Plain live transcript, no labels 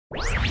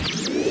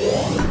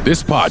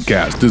This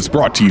podcast is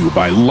brought to you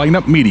by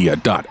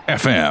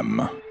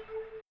lineupmedia.fm.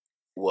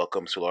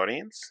 Welcome,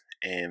 Solardians,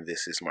 and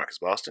this is Marcus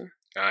Boston.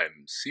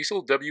 I'm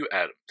Cecil W.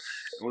 Adams.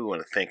 And we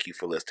want to thank you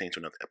for listening to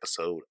another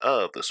episode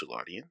of the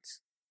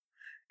Solardians.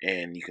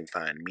 And you can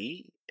find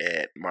me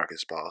at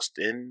Marcus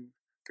Boston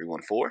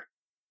 314.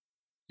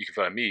 You can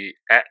find me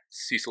at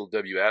Cecil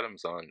W.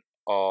 Adams on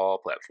all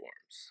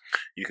platforms.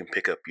 You can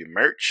pick up your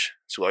merch,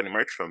 Solardian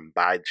merch, from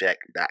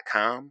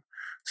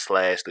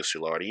buyjack.com/the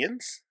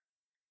Solardians.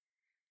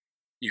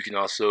 You can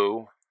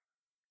also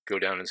go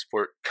down and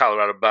support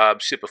Colorado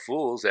Bob Ship of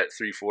Fools at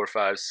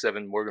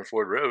 3457 Morgan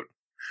Ford Road.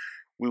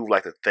 We would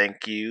like to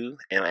thank you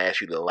and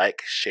ask you to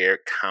like, share,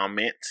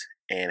 comment,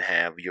 and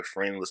have your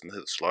friend listen to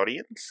the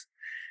Solardians.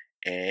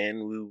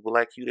 And we would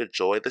like you to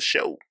enjoy the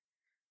show.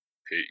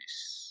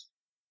 Peace.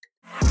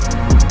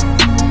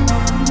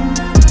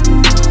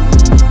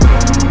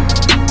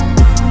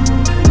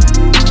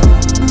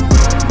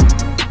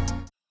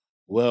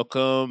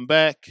 Welcome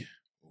back to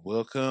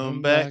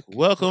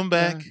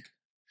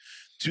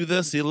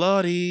the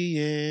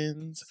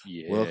Solardians.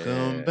 Yeah.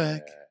 Welcome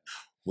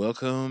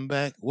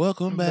back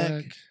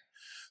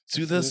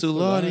to the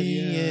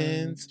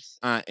Solardians.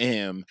 I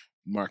am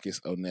Marcus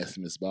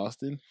Onesimus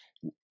Boston.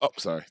 Oh,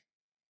 sorry.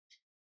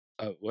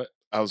 What?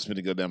 I was going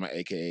to go down my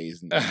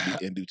AKAs and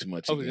do too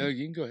much. Oh, no,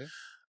 you can go ahead.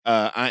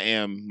 I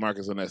am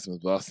Marcus Onesimus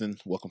Boston.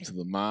 Welcome to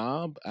the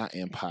mob. I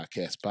am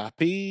Podcast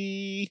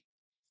Poppy.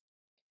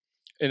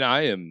 And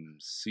I am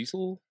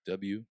Cecil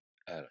W.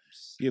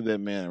 Adams. Give that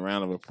man a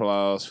round of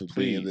applause for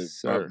being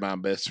my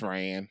best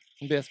friend.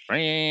 Best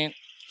friend.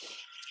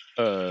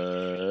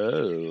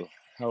 How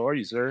are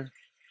you, sir?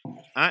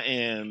 I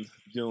am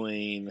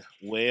doing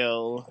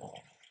well,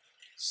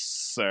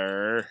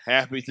 sir.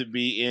 Happy to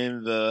be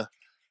in the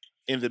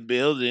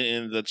building,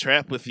 and the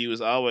trap with you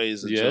is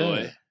always a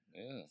joy.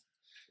 Yeah.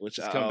 Which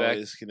Just I come back.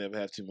 always can never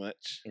have too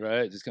much.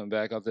 Right, just coming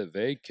back off that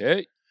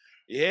vacay.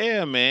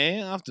 Yeah,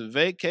 man. Off the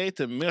vacay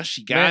to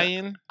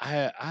Michigan.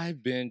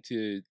 I've been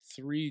to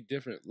 3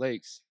 different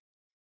lakes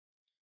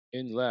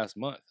in the last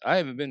month. I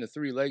haven't been to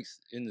 3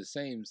 lakes in the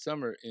same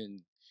summer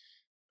in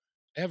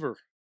ever.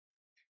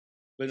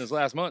 But in this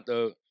last month,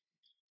 though,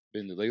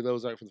 been to Lake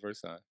Ozark for the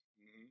first time.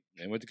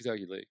 And went to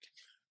Kentucky Lake.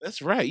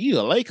 That's right. You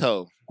a lake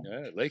hoe.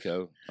 Yeah, Lake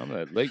Ho. I'm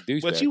a lake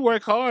douchebag. But you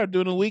work hard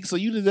during the week, so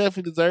you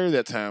definitely deserve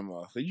that time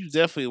off. You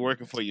definitely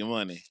working for your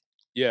money.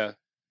 Yeah.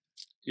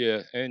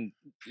 And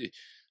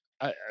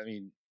I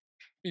mean,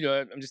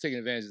 I'm just taking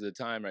advantage of the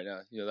time right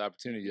now. The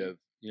opportunity of,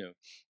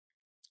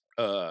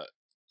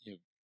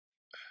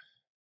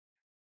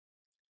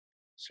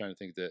 just trying to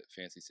think of that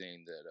fancy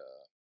saying that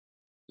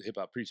the hip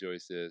hop preacher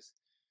always says,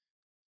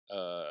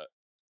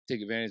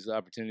 take advantage of the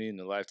opportunity in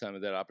the lifetime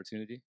of that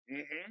opportunity.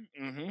 Did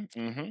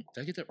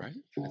I get that right?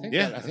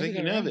 I think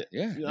you nailed it.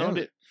 Yeah, you owned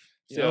it.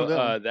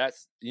 So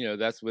that's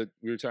what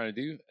we were trying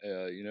to do.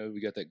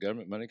 We got that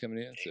government money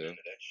coming in. So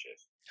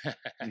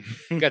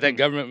got that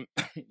government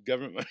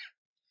money.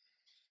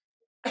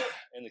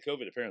 And the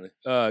COVID apparently.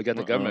 Got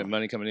the government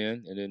money coming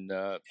in, and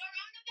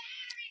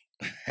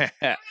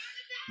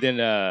then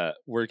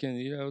working,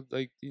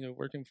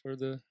 working for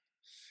the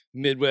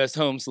Midwest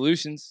Home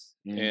Solutions,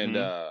 and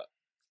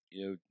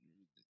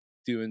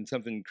doing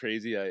something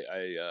crazy.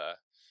 I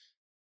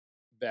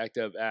backed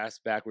up ass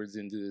backwards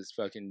into this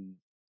fucking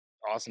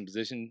awesome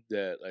position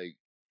that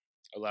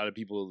a lot of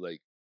people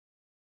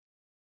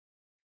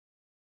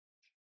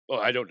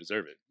I don't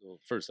deserve it.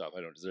 Well, first off,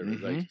 I don't deserve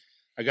it.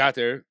 I got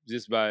there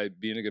just by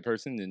being a good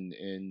person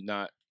and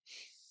not,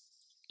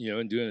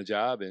 and doing a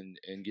job and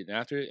getting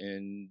after it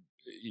and,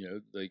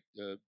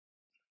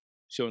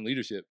 showing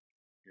leadership,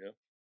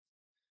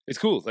 It's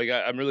cool.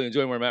 I'm really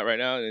enjoying where I'm at right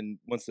now. And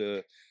once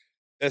the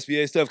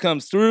SBA stuff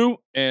comes through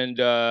and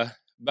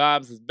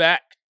Bob's is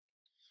back,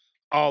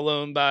 all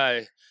owned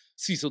by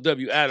Cecil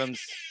W.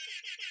 Adams.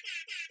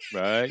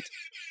 Right?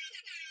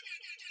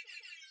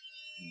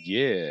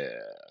 Yeah.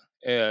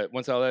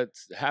 Once all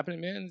that's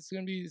happening, man, it's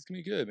gonna be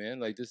good, man.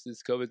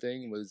 This COVID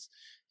thing was,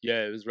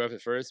 it was rough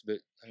at first,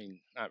 but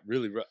not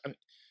really rough.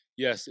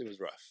 Yes, it was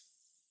rough.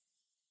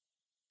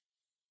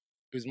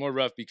 It was more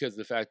rough because of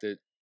the fact that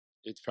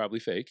it's probably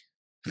fake.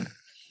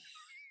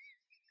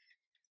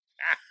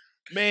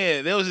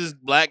 Man, there was this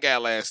black guy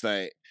last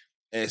night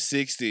at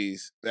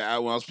 60s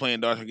that when I was playing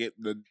darts to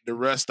get the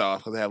rust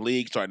off because I have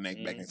league starting back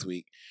next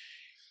week.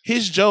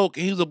 His joke,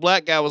 he was a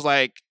black guy, was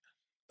like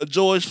a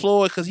George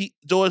Floyd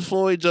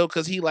joke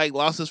because he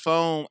lost his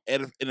phone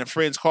in a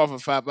friend's car for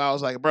 5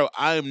 hours. Like, bro,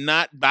 I am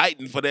not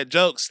biting for that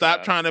joke.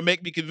 Stop trying to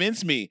make me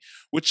convince me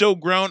with your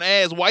grown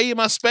ass. Why you in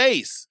my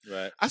space?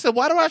 Right. I said,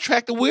 why do I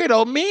attract the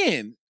weirdo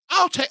men?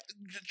 I'll track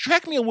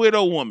me a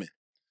weirdo woman.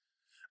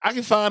 I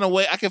can find a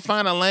way. I can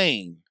find a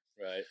lane.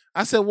 Right.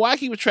 I said, why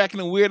keep attracting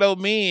the weirdo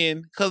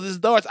men? Because it's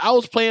darts. I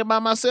was playing by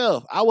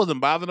myself. I wasn't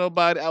bothering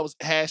nobody. I was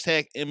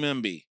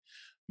 #MMB,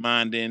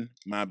 minding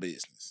my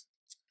business.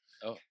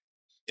 Oh.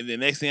 And the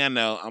next thing I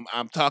know,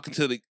 I'm talking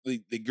to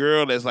the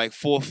girl that's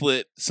 4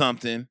 foot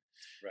something.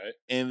 Right.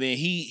 And then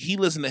he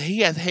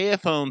has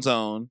headphones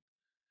on.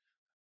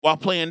 while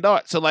playing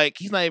darts. So like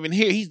he's not even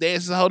here. He's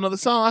dancing a whole nother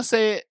song. I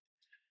said,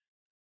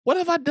 what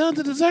have I done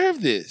to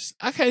deserve this?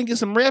 I can't get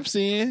some reps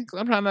in because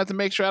I'm trying not to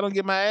make sure I don't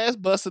get my ass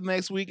busted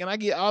next week and I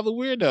get all the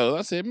weirdos.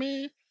 I said,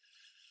 man.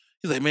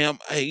 He's like, man,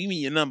 hey, give me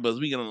your numbers.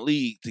 We get on a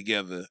league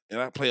together. And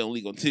I play on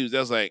league on Tuesday.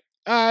 I was like,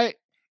 all right.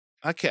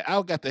 I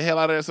got the hell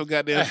out of there so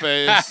goddamn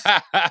fast.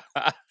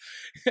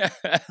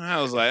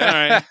 I was like, all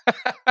right.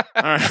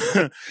 All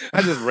right.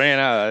 I just ran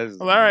out.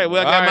 All right.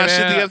 Well, I got my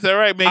shit together. All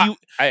right, man.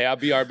 Hey, I'll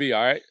BRB,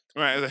 all right?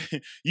 All right.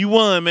 You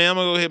won, man. I'm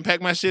going to go ahead and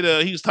pack my shit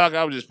up. He was talking.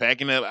 I was just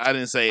packing up. I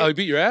didn't say Oh, he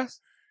beat your ass?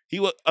 He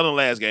was on the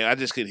last game. I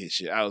just couldn't hit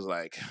shit. I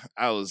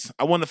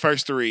won the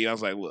first 3. I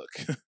was like, look.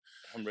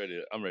 I'm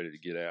ready to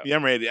get out. Yeah,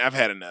 I'm ready. I've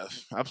had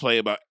enough. I played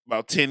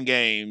about 10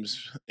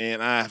 games,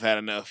 and I've had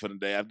enough for the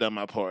day. I've done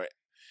my part,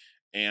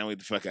 and I'm get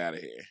the fuck out of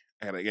here.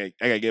 I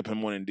gotta get up in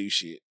the morning and do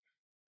shit.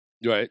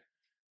 Right.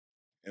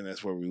 And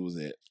that's where we was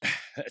at.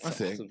 That's I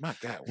said, awesome. my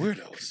God,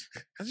 weirdos.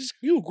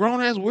 You a grown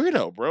ass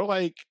weirdo, bro.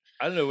 Like,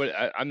 I don't know what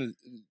I'm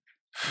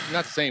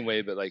not the same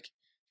way, but like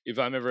if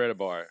I'm ever at a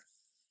bar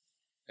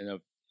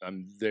and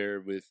I'm there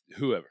with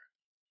whoever,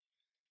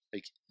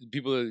 like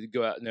people that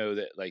go out know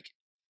that like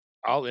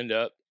I'll end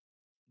up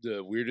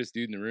the weirdest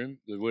dude in the room,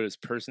 the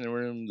weirdest person in the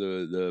room,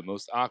 the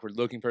most awkward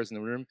looking person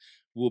in the room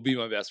will be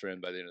my best friend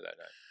by the end of that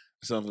night.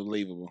 it's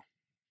unbelievable.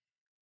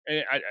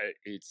 And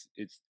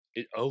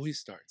it always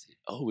starts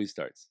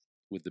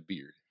with the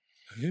beard.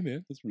 Hey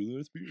man, that's really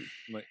nice beard.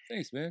 I'm like,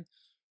 thanks man.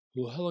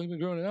 Well, how long you been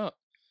growing it out?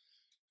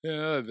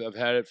 Yeah, I've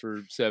had it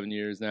for 7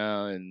 years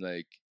now, and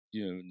like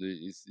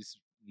it's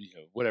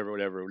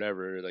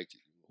whatever. Like,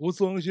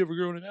 what's long as you ever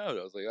grown it out?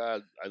 I was like, I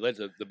let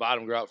the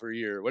bottom grow out for a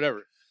year or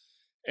whatever.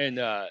 And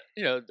I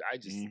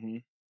just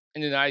and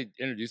then I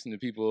introduce them to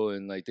people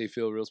and like they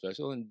feel real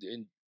special and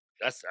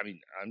that's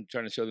I'm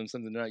trying to show them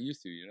something they're not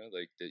used to,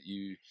 like that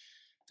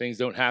things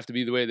don't have to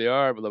be the way they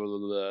are, blah blah blah,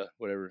 blah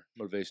whatever,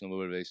 motivational.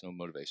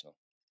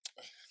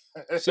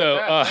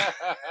 So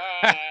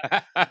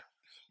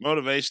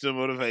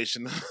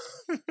motivational.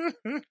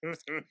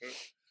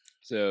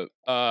 So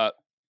how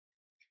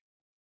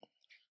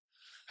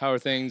are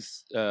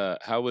things?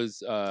 How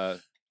was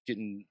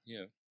getting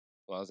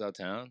while I was out of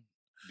town?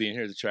 Being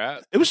here at the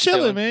trap, it was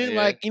chilling, man. Yeah.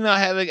 Like I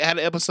had an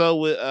episode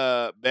with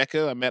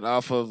Becca. I met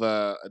off of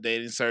a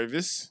dating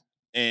service,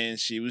 and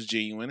she was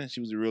genuine, and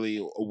she was a really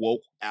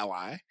woke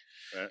ally.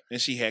 Right.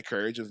 And she had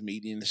courage of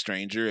meeting a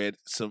stranger at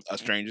a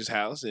stranger's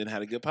house, and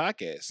had a good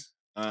podcast.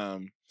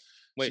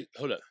 Wait,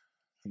 hold up.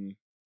 Let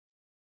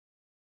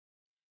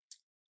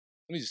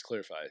me just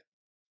clarify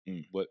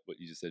what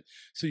you just said.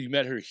 So you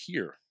met her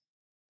here.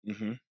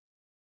 Mm-hmm.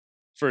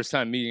 First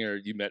time meeting her,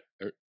 you met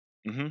her.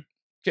 Mm-hmm.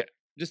 Okay,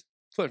 just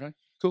clarify.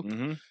 Cool.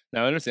 Mm-hmm.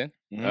 Now I understand.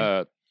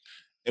 Mm-hmm.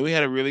 And we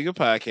had a really good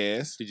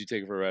podcast. Did you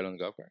take her for a ride on the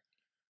golf cart?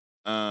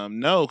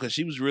 No, because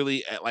she was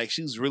really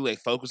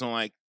focused on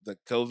like the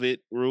COVID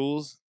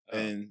rules,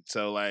 and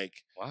so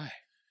like why?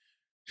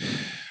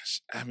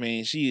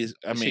 She is.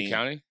 Is she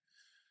county?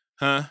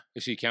 Huh?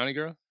 Is she a county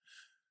girl?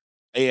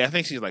 Yeah, I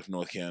think she's like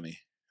North County.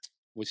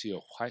 Was she a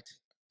white?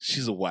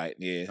 She's a white.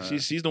 Yeah,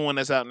 she's the one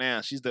that's out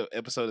now. She's the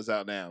episode that's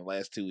out now.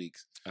 Last 2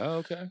 weeks. Oh,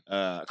 okay.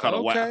 I caught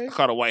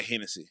a white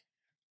Hennessy.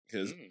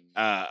 Because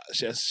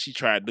she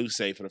tried Douce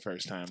for the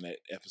first time that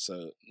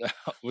episode.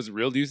 Was it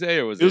real Douce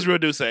or was it? It was real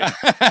Douce. It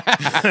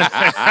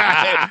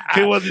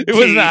wasn't. It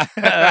was not.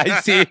 I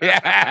see.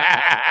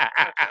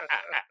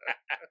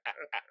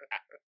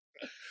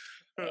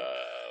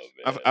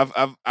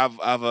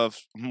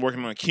 I'm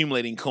working on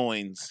accumulating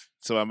coins,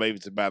 so I'm able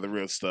to buy the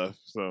real stuff.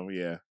 So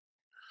yeah.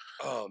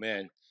 Oh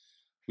man,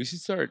 we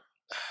should start.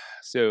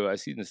 So I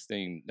see this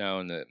thing now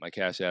in my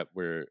Cash App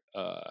where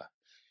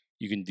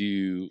you can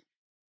do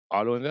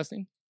auto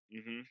investing.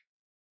 Mm-hmm.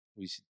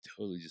 We should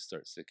totally just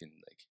start sticking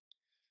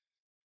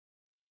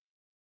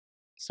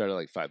start at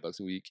like $5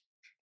 a week.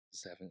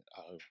 Just having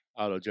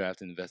auto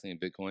draft and investing in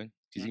Bitcoin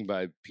because you can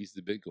buy pieces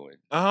of Bitcoin.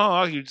 Oh,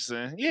 I get what you're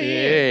saying.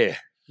 Yeah.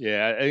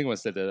 I think I'm gonna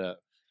set that up.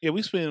 Yeah,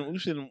 we spend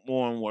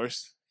more and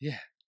worse. Yeah,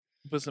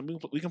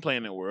 we can play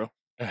in that world.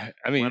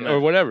 I mean,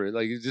 or whatever.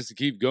 Like just to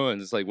keep going.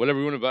 It's like whatever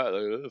we want to buy.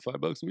 Like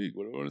 $5 a week.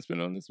 What do I want to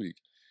spend on this week?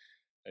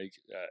 Like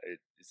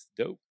it's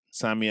dope.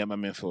 Sign me up.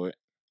 I'm in for it.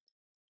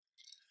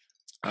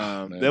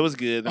 That was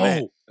good. Go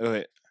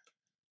ahead.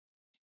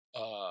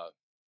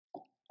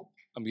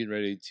 I'm getting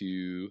ready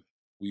to.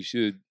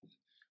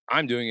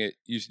 I'm doing it.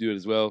 You should do it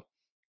as well.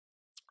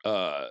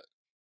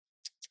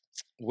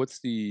 What's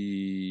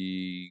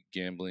the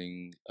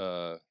gambling?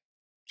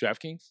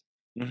 DraftKings.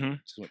 Mm-hmm.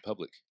 Just went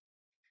public.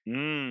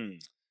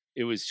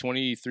 It was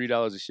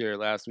 $23 a share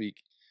last week.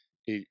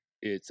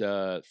 It's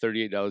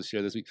 $38 a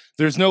share this week.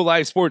 There's no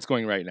live sports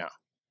going right now.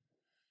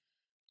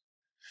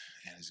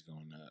 And it's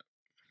going up.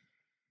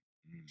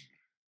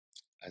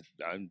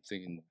 I'm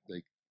thinking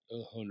like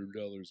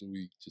 $100 a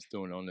week just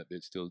throwing on that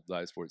bitch till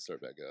live sports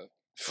start back up.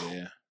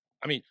 Yeah.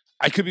 I mean,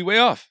 I could be way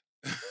off.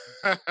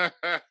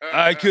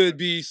 I could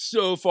be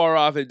so far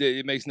off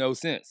it makes no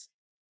sense.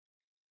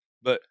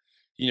 But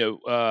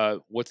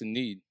what's in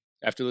need?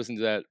 After listening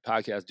to that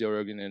podcast, Joe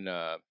Rogan and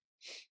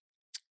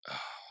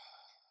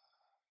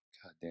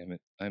damn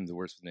it, I'm the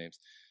worst with names.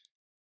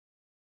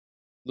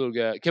 Little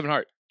guy, Kevin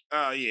Hart.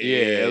 Oh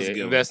yeah, that was a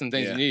good Invest one. in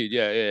things yeah. you need.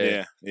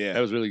 Yeah.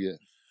 That was really good.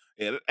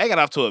 Yeah, they got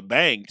off to a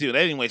bang too.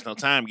 They didn't waste no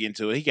time getting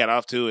to it. He got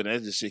off to it, and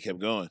that just shit kept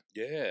going.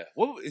 Yeah.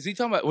 What is he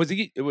talking about? Was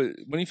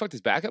when he fucked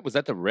his back up? Was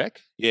that the wreck?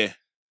 Yeah,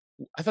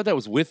 I thought that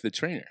was with the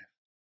trainer.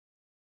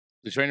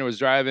 The trainer was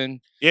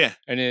driving. yeah,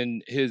 And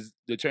then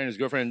the trainer's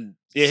girlfriend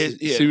yeah.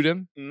 sued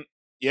him.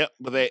 Yep.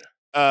 But they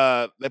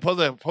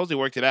supposedly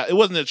worked it out. It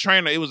wasn't a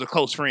trainer. It was a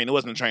close friend. It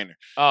wasn't a trainer.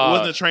 It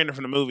wasn't a trainer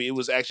from the movie. It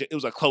was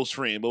a close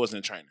friend, but it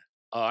wasn't a trainer.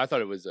 Oh, I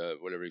thought it was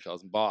whatever he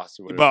calls him, boss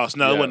or whatever. Boss.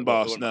 No, it wasn't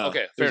boss. No.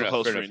 Okay, it was enough, a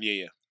close friend.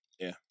 Yeah.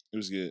 It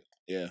was good.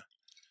 Yeah.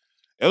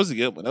 That was a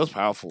good one. That was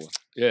powerful.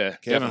 Yeah.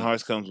 Kevin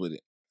Hart comes with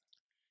it.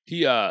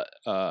 He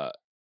the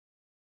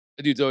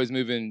dude's always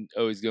moving,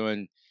 always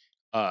going.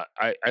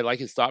 I like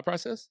his thought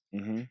process.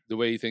 Mm-hmm. The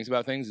way he thinks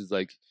about things is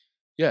like,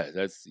 yeah,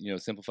 that's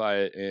simplify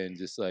it and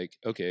just like,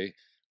 okay,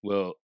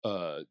 well,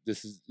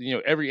 this is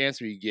every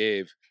answer he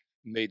gave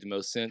made the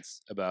most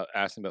sense about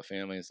asking about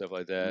family and stuff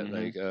like that. Mm-hmm.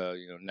 Like,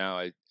 now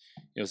I,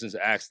 since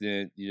the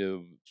accident,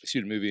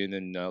 shoot a movie and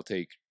then I'll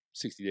take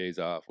 60 days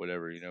off,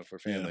 whatever, for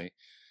family,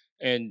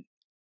 and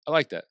I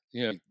like that.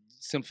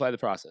 Simplify the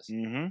process.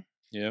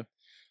 Mm-hmm.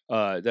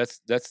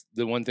 That's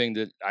the one thing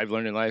that I've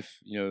learned in life.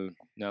 Now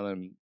that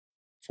I'm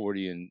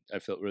 40 and I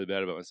felt really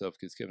bad about myself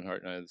because Kevin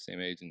Hart and I are the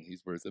same age and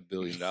he's worth $1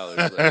 billion.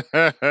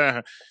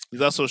 Like,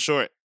 he's also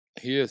short.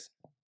 He is.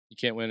 You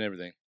can't win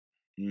everything.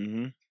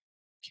 Mm-hmm.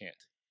 Can't.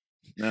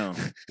 No.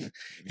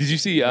 Did you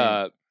see?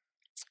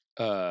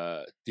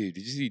 Dude, did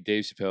you see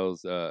Dave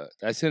Chappelle's?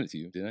 I sent it to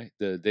you, didn't I?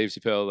 The Dave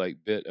Chappelle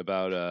bit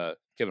about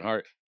Kevin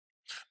Hart.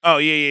 Oh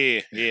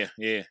yeah. You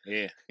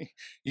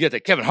got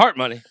that Kevin Hart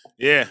money.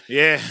 Yeah.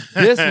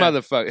 This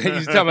motherfucker.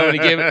 He's talking about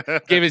when he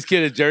gave his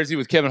kid a jersey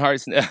with Kevin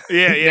Hart's. Yeah.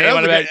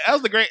 That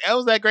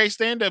was that great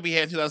stand up he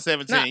had in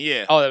 2017. Nah.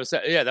 Yeah. Oh, that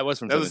was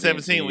from. That was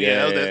 17.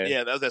 Yeah.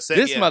 That was that.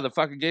 This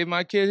motherfucker gave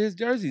my kid his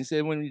jersey and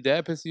said, "When your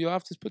dad pisses you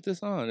off, just put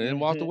this on," and then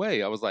walked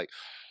away. I was like,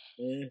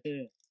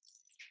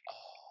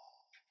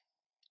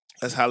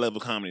 that's high level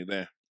comedy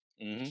there.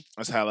 Mm-hmm.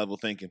 That's high level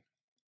thinking.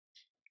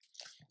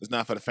 It's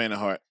not for the faint of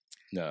heart.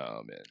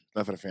 No, man.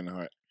 Not for the faint of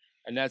heart.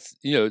 And that's,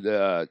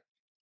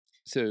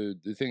 so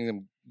the thing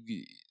I'm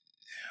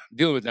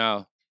dealing with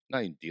now,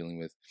 not even dealing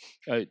with,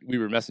 we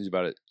were messaging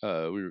about it.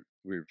 We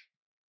were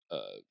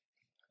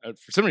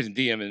for some reason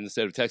DMing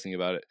instead of texting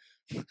about it.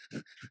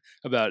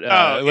 About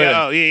what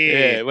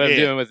I'm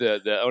doing with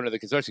the owner of the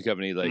construction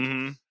company,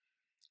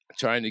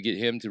 trying to get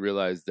him to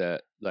realize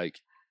that,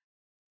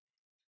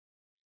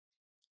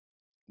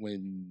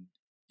 when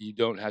you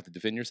don't have to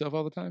defend yourself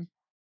all the time.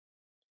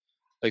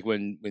 Like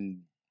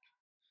when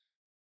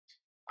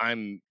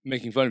I'm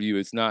making fun of you,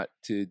 it's not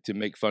to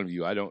make fun of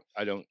you. I don't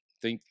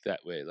think that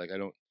way.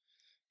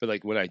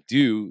 But when I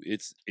do,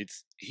 it's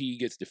he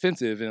gets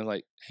defensive and I'm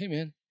like, hey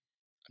man,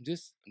 I'm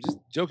just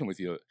joking with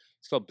you.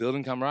 It's called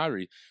building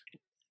camaraderie.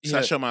 So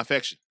I show my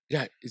affection.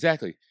 Yeah,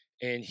 exactly.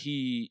 And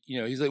he,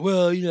 he's like,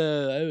 well,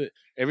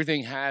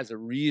 everything has a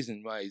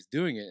reason why he's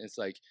doing it. It's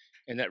like,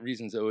 and that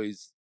reason's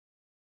always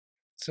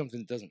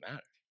something that doesn't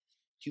matter.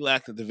 He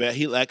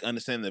lacked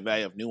understanding the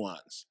value of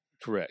nuance.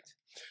 Correct.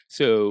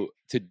 So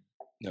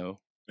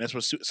that's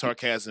what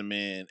sarcasm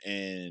and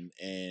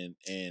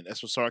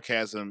that's what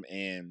sarcasm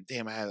and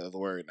damn, I had the other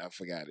word and I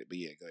forgot it. But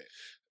yeah, go ahead.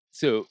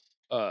 So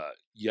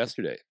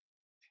yesterday,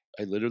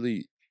 I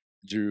literally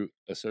drew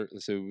so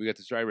we got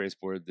this dry erase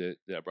board that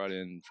I brought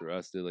in for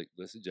us to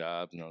list the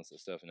jobs and all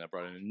this stuff, and I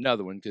brought in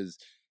another one because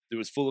it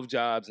was full of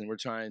jobs, and we're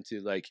trying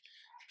to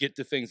get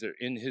the things that are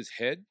in his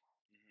head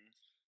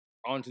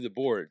onto the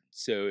board.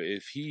 So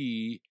if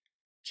he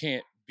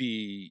can't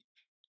be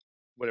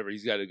whatever,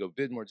 he's got to go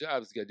bid more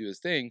jobs, he's got to do his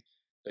thing.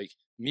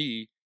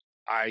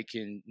 I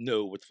can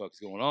know what the fuck is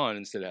going on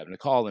instead of having to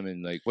call him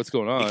and what's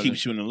going on. It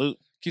keeps you in the loop.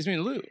 Keeps me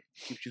in the loop.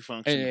 Keeps you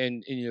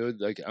functioning.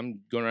 And I'm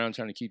going around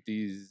trying to keep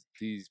these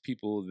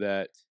people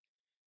that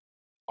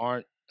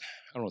aren't,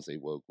 I don't want to say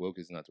woke. Woke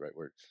is not the right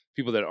word.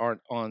 People that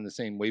aren't on the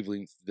same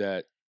wavelength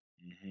that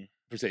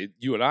per se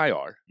you and I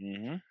are.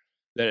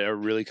 That are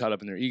really caught up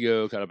in their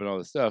ego, caught up in all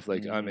this stuff.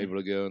 I'm able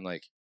to go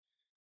and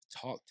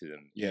talk to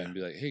them, and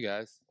be like, "Hey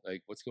guys,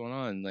 what's going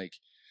on?"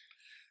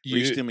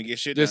 Reach them and get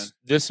shit done.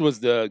 This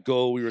was the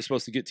goal we were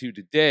supposed to get to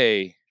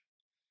today.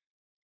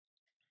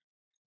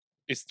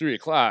 It's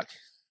 3:00.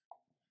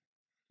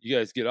 You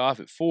guys get off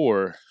at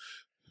 4,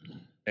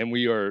 and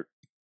we are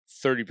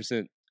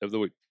 30% of the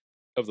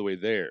way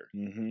there.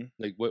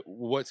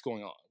 What's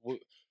going on?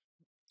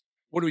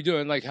 What are we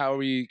doing? How are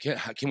we?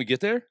 Can we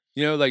get there?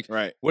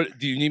 Right. What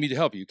do you need me to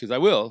help you? Because I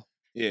will.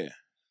 Yeah.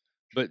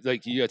 But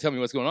you gotta tell me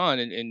what's going on,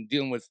 and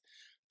dealing with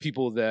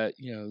people that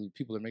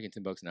people are making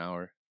 $10 an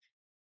hour.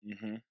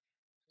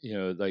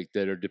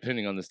 That are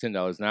depending on this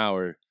 $10 an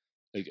hour.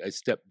 I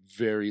step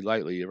very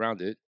lightly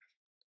around it.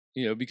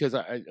 Because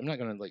I'm not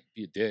gonna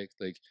be a dick.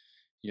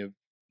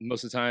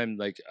 Most of the time,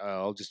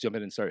 I'll just jump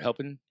in and start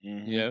helping.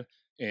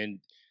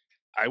 And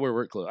I wear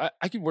work clothes.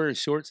 I could wear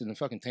shorts and a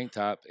fucking tank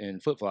top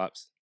and flip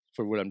flops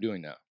for what I'm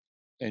doing now,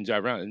 and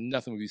drive around, and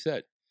nothing would be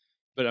said.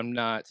 but I'm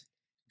not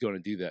going to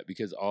do that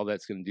because all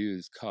that's going to do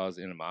is cause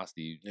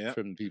animosity Yep.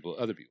 from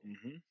other people,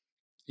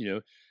 Mm-hmm.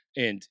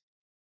 and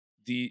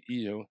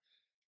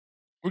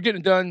we're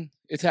getting it done.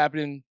 It's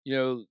happening,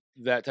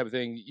 that type of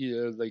thing.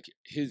 Like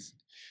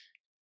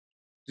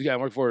the guy I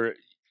work for,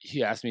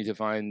 he asked me to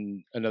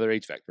find another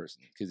HVAC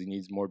person because he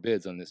needs more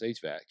bids on this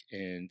HVAC.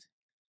 And,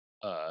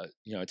 I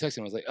texted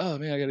him. I was like, oh,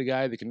 man, I got a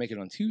guy that can make it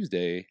on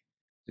Tuesday.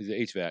 He's an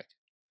HVAC.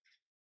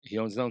 He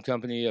owns his own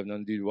company. I've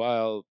known the dude a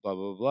while, blah,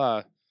 blah,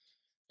 blah.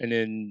 And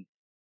then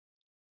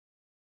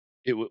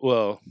it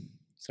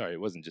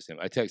wasn't just him.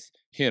 I text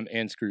him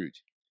and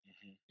Scrooge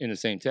in the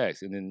same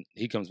text. And then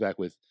he comes back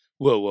with,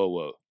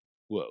 whoa.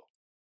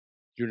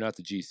 You're not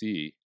the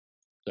GC,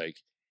 like,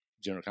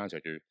 general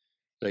contractor.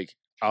 Like,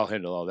 I'll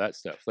handle all that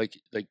stuff. Like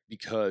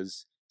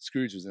because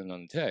Scrooge was in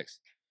on the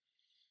text.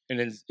 And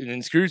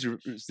then Scrooge,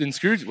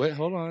 wait,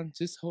 hold on.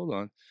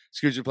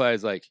 Scrooge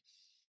replies like,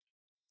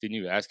 didn't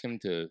you ask him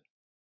to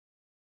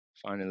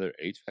find another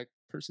HVAC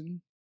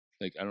person?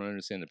 Like, I don't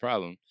understand the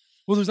problem.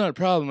 Well, there's not a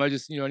problem. I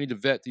just, I need to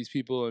vet these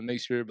people and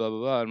make sure, blah, blah,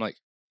 blah. I'm like,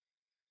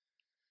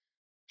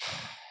 I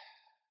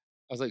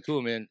was like,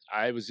 cool, man.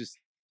 I was just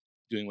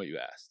doing what you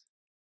asked.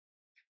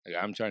 Like,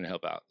 I'm trying to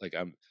help out. Like,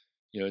 I'm,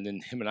 and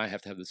then him and I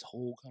have to have this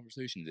whole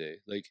conversation today.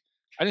 Like,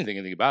 I didn't think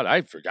anything about it.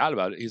 I forgot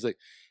about it. He's like,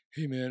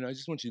 hey, man, I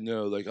just want you to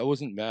know, like, I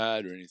wasn't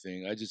mad or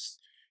anything. I just,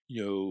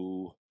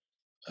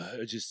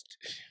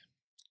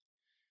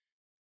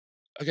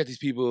 I got these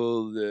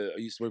people that I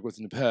used to work with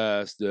in the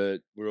past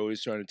that were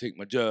always trying to take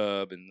my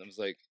job. And I was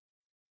like,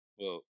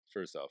 well,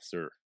 first off,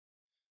 sir,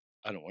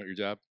 I don't want your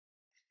job.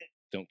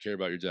 Don't care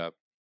about your job.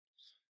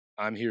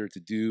 I'm here to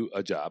do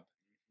a job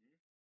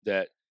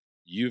that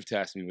you've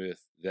tasked me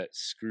with, that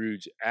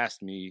Scrooge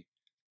asked me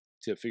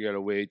to figure out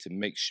a way to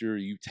make sure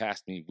you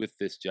tasked me with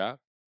this job,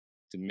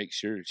 to make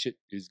sure shit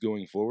is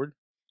going forward.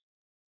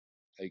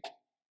 Like,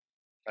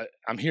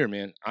 I'm here,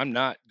 man. I'm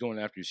not going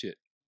after your shit.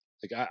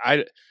 Like,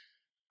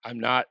 I'm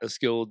not a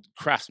skilled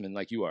craftsman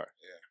like you are.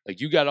 Yeah.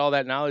 Like, you got all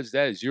that knowledge,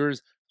 that is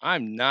yours.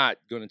 I'm not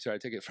going to try to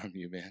take it from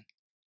you, man.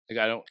 Like,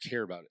 I don't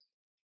care about it.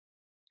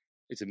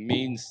 It's a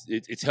means.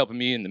 It's helping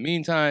me in the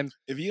meantime.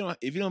 If you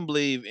don't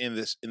believe in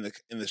this in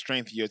the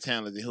strength of your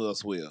talent, then who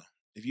else will?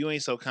 If you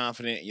ain't so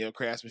confident in your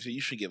craftsmanship,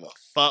 you should give a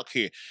fuck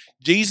here.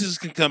 Jesus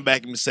can come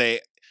back and say,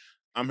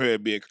 I'm here to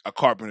be a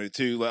carpenter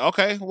too. Like,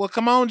 okay, well,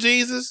 come on,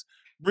 Jesus.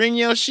 Bring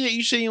your shit.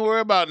 You shouldn't even worry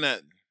about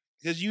nothing.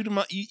 Because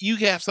you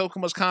have so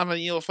much confidence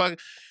in your fucking...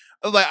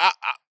 I was like,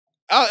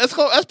 let's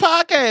go. Let's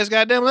podcast,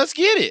 goddamn. Let's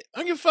get it. I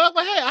don't give a fuck.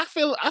 Like, hey, I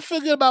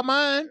feel good about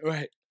mine.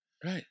 Right.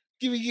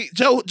 Give me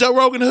Joe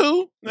Rogan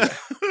who? Right.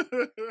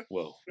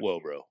 Whoa,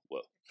 bro.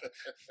 Whoa.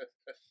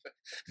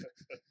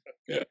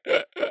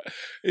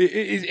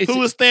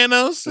 Who is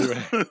Thanos?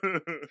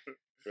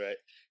 Right.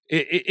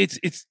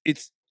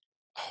 It's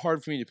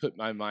hard for me to put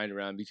my mind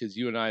around because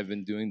you and I have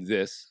been doing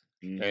this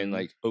and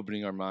like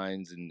opening our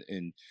minds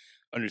and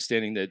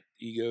understanding that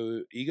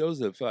ego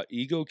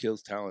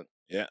kills talent.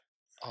 Yeah.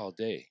 All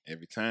day.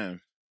 Every time.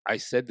 I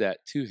said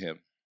that to him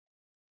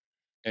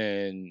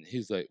and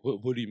he's like,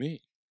 what do you mean?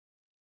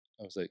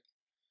 I was like,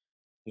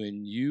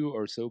 when you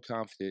are so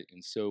confident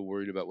and so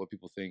worried about what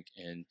people think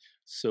and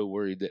so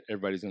worried that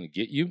everybody's going to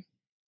get you,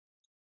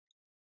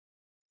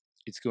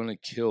 it's going to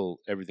kill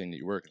everything that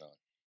you're working on.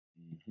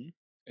 Mm-hmm.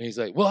 And he's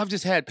like, well, I've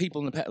just had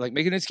people in the past, like,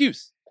 make an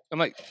excuse. I'm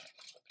like,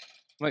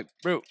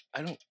 bro,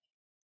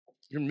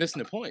 you're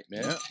missing the point,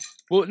 man. Yeah.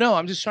 Well, no,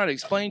 I'm just trying to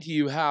explain to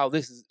you how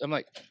this is. I'm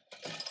like,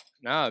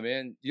 nah,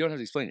 man, you don't have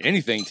to explain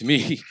anything to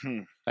me.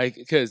 Like,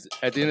 because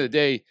at the end of the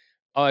day,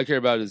 all I care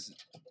about is,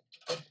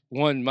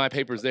 one, my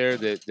paper's there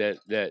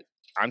that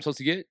I'm supposed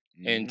to get,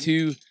 and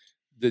two,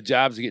 the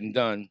jobs are getting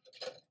done.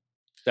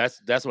 That's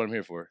what I'm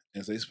here for.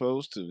 As they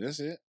supposed to. That's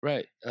it.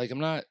 Right. Like, I'm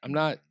not.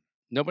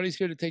 Nobody's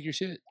here to take your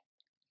shit.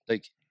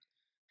 Like,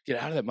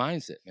 get out of that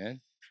mindset,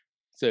 man.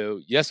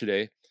 So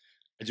yesterday,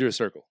 I drew a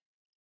circle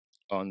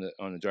on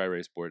the dry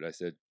erase board. I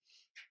said,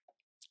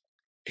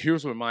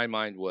 here's where my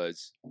mind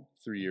was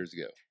 3 years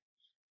ago,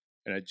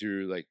 and I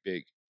drew like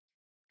big.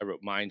 I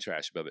wrote mind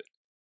trash above it.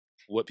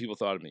 What people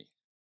thought of me.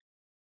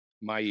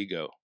 My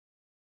ego,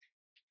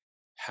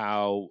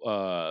 how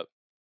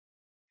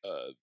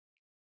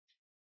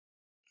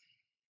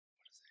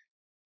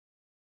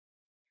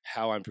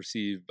how I'm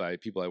perceived by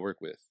people I work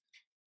with,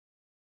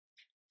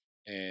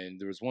 and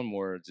there was one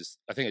more.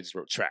 I think I just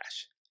wrote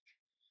trash.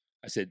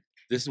 I said,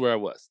 "This is where I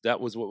was.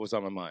 That was what was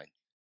on my mind."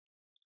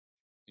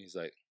 He's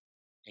like,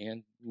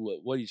 "And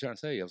what are you trying to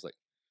say?" I was like,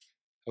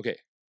 "Okay,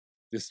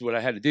 this is what I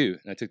had to do,"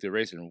 and I took the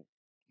eraser and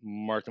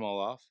marked them all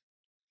off,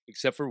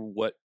 except for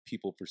what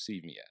people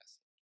perceive me as.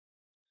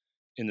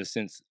 In the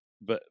sense,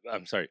 but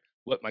I'm sorry,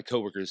 what my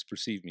coworkers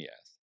perceive me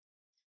as.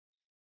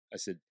 I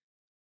said,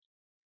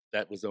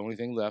 that was the only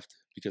thing left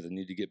because I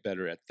needed to get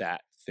better at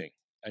that thing.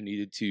 I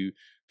needed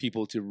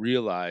people to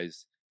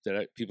realize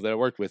that people that I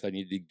worked with, I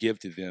needed to give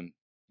to them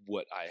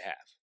what I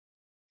have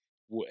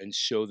and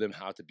show them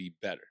how to be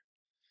better.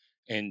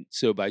 And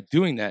so by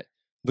doing that,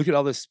 look at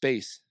all this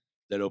space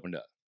that opened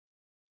up.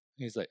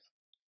 And he's like,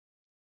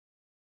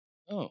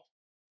 oh,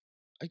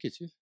 I get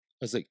you. I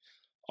was like,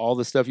 all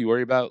the stuff you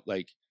worry about,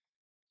 like,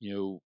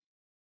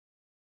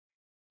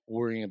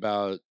 worrying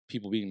about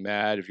people being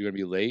mad if you're going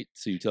to be late.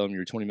 So you tell them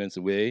you're 20 minutes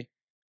away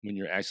when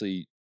you're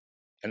actually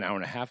an hour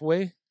and a half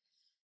away.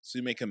 So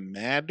you make him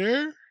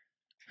madder?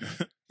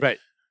 Right.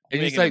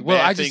 And he's like,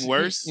 well, I just,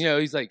 worse.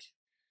 He's like,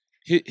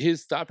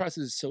 his thought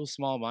process is so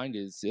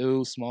small-minded,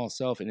 so small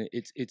self. And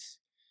it's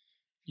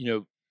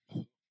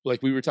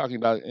like we were talking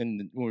about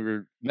when we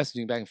were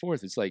messaging back and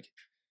forth, it's like,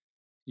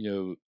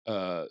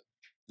 the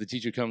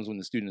teacher comes when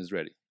the student is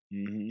ready.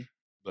 Mm-hmm.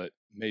 But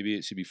maybe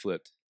it should be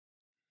flipped.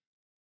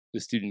 The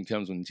student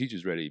comes when the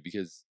teacher's ready,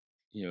 because,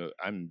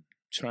 I'm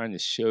trying to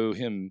show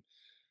him,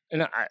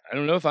 and I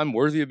don't know if I'm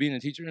worthy of being a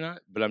teacher or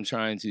not, but I'm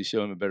trying to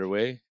show him a better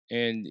way,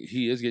 and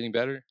he is getting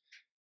better.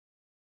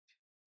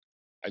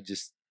 I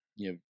just,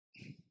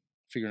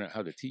 figuring out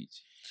how to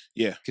teach.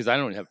 Yeah. Because I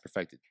don't have it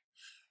perfected.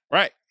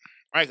 Right.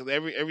 Right, because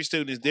every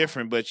student is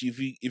different, but if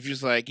you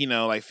just like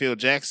Phil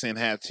Jackson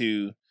had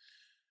to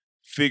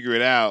figure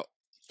it out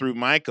through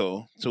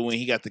Michael, so when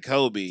he got to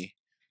Kobe,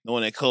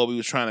 knowing that Kobe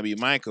was trying to be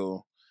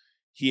Michael,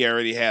 he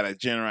already had a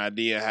general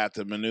idea how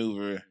to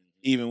maneuver,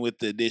 even with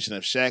the addition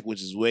of Shaq,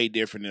 which is way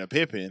different than a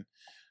Pippen,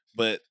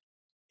 but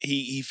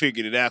he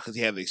figured it out because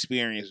he had the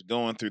experience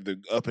going through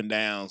the up and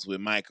downs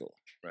with Michael.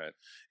 Right.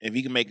 If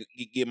he can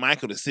get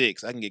Michael to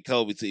 6, I can get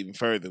Kobe to even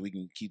further. We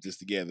can keep this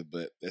together,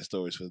 but that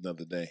story's for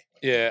another day.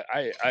 Yeah,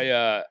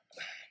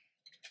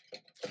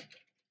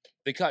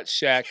 they caught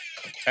Shaq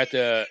at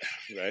the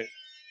right.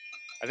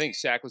 I think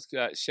Shaq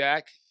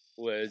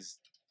was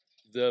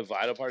the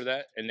vital part of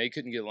that, and they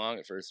couldn't get along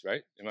at first,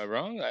 right? Am I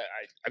wrong?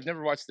 I've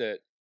never watched that.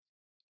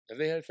 Have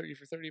they had 30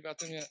 for 30 about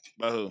them yet?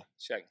 About who?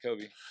 Shaq and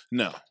Kobe.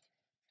 No.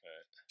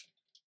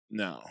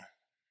 No.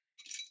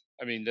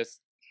 I mean,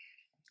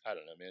 I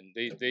don't know, man.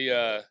 They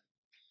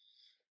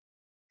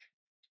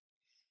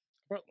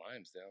brought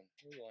limes down.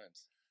 Where are the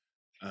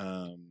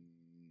limes?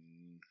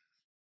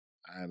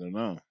 I don't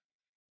know.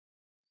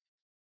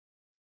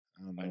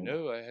 I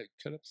know I had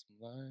cut up some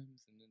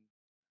limes and then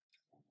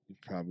you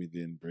probably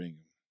didn't bring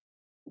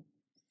them.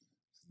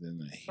 They're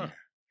not here. Huh.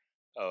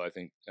 Oh, I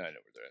know where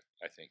they're at.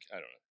 I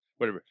don't know.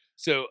 Whatever.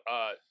 So,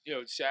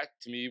 Shaq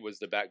to me was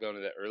the backbone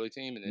of that early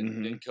team,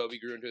 and then Kobe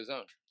grew into his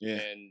own. Yeah.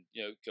 And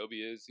Kobe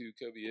is who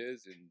Kobe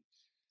is, and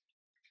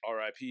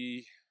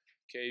R.I.P.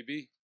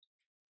 KB.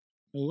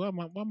 Why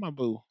my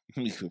boo?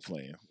 Let me quit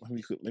playing. Let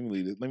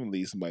me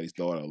leave somebody's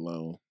daughter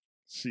alone.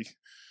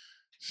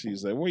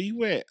 She's like, where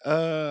you at?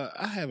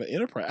 I have an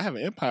enterprise. I have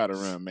an empire to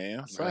run,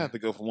 man. So I have to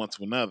go from one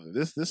to another.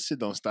 This shit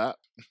don't stop.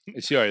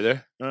 Is she already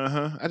there?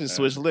 I just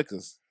switched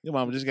liquors. Your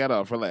mama just got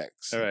off.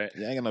 Relax. All right.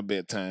 Yeah, I ain't got no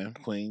bedtime,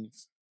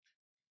 queens.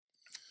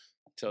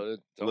 Tell her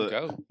don't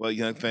go. Well,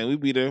 young thing, we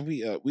be there.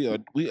 We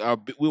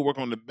work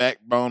on the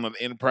backbone of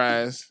the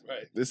enterprise.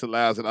 Right. This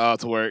allows it all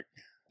to work.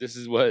 This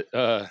is what,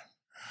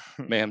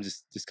 ma'am,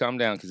 just calm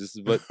down, because this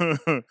is what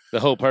the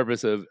whole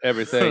purpose of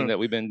everything that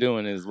we've been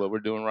doing is what we're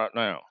doing right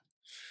now.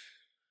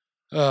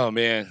 Oh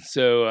man,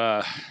 so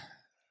I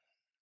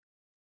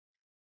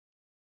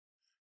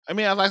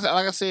mean, like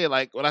I said,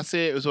 like what I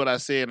said was what I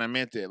said, and I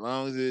meant it. As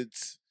long as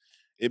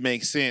it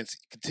makes sense,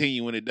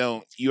 continue. When it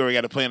don't, you already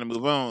got a plan to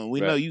move on.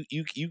 We know you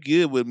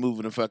good with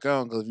moving the fuck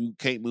on, because if you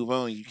can't move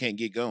on, you can't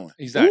get going.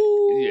 Exactly.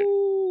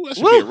 Ooh, I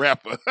should be a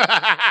rapper.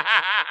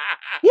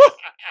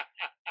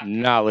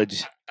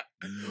 Knowledge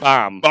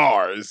bomb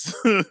bars,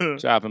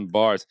 dropping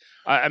bars.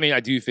 I mean,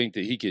 I do think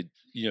that he could,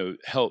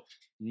 help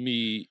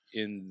me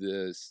in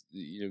this,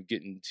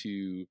 getting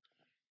to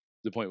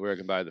the point where I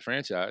can buy the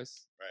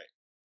franchise. Right.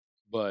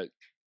 But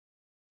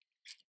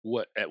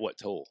at what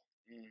toll?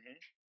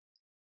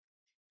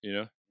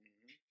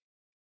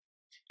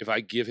 If I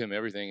give him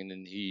everything and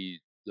then he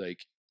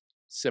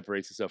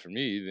separates himself from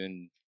me,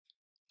 then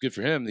good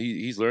for him.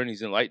 He's learned,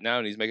 he's enlightened now,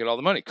 and he's making all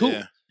the money.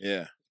 Cool.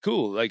 Yeah.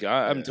 Cool.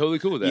 I'm totally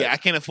cool with that. Yeah, I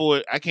can't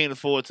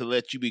afford to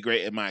let you be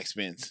great at my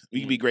expense.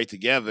 We can be great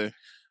together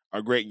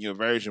or great in your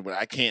version,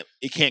 but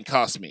it can't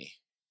cost me.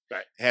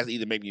 Right. It has to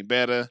either make me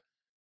better.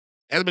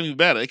 It has to make me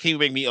better. It can't even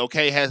make me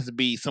okay. It has to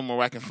be somewhere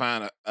where I can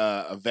find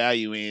a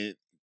value in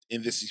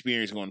this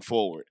experience going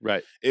forward.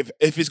 Right. If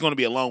it's going to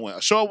be a long one,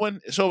 a short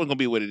one's going to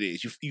be what it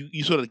is.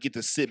 You sort of get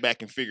to sit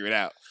back and figure it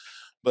out.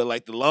 But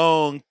like the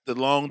long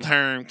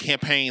term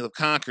campaigns of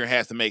Conquer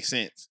has to make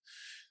sense.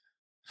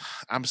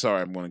 I'm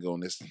sorry, I'm going to go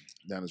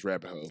down this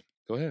rabbit hole.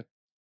 Go ahead.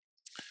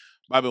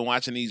 I've been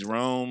watching these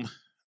I've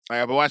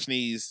been watching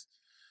these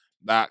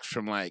docs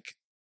from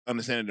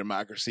Understanding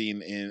Democracy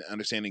and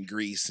Understanding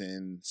Greece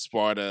and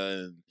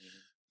Sparta and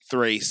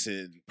Thrace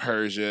and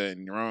Persia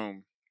and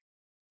Rome.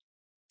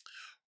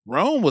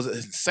 Rome was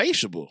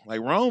insatiable.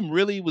 Rome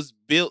really was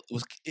built.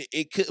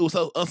 It was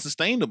so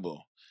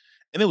unsustainable,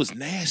 and it was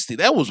nasty.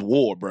 That was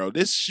war, bro.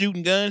 This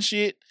shooting gun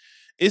shit,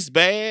 it's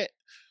bad.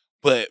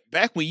 But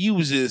back when you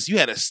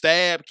had to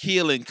stab,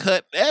 kill, and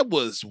cut, that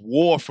was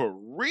war for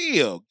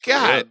real.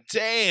 God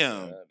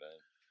damn. Yeah,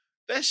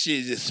 that shit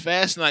is just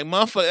fast.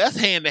 Motherfucker, that's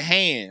hand to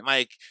hand.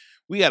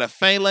 We got a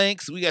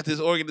phalanx, we got this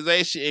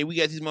organization, and we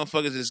got these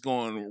motherfuckers just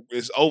going,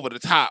 it's over the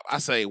top. I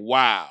say,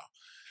 wow.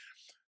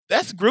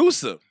 That's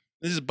gruesome.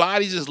 His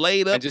body's just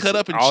laid up, just, cut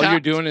up, and all chopped. you're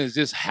doing is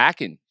just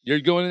hacking. You're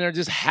going in there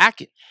just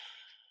hacking.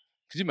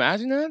 Could you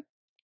imagine that?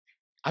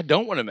 I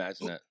don't want to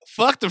imagine that.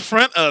 Fuck the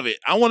front of it.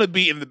 I want to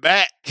be in the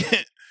back.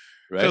 Because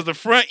Right. the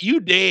front, you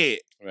dead.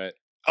 Right.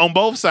 On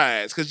both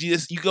sides. Because you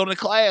go to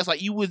class,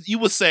 like you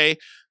would say,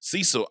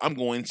 Cecil, I'm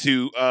going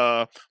to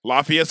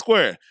Lafayette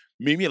Square.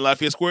 Meet me at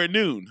Lafayette Square at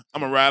noon.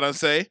 I'm going to ride and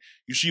say,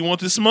 you sure you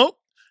want to smoke?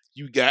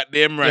 You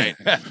goddamn right.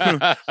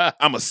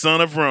 I'm a son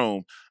of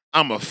Rome.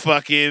 I'm a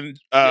fucking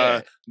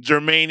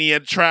Germania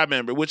tribe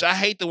member, which I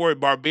hate the word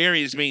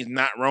barbarians means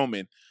not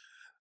Roman.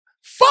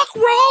 Fuck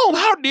Rome.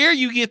 How dare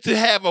you get to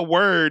have a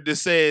word that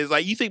says,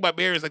 like, you think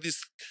barbarians like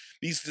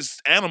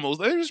these animals,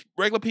 they're just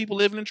regular people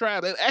living in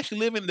tribes. They actually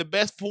live in the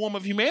best form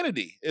of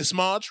humanity. It's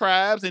small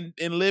tribes and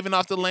living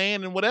off the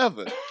land and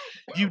whatever.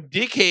 You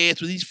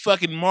dickheads with these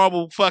fucking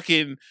marble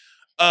fucking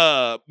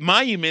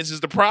monuments is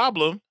the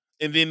problem.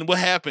 And then what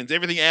happens?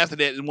 Everything after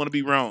that is want to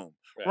be Rome.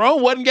 Right.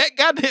 Rome wasn't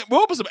goddamn.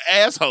 Rome was some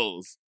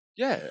assholes.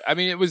 Yeah, I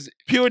mean, it was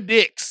pure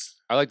dicks.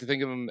 I like to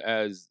think of them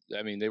as,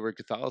 I mean, they were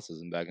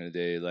Catholicism back in the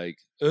day. Like,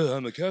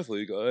 I'm a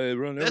Catholic. I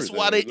run everything. That's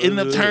why they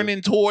ended up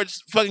turning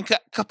towards fucking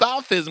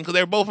Catholicism, because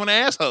they were both an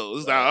asshole.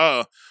 It's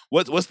like,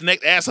 what's the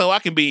next asshole I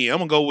can be? I'm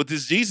gonna go with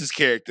this Jesus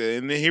character,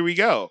 and then here we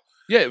go.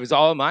 Yeah, it was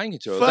all mind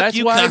control. Fuck That's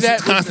you, why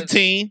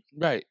Constantine.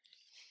 Right.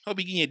 Hope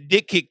you getting your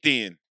dick kicked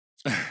in.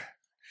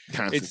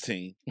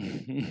 Constantine.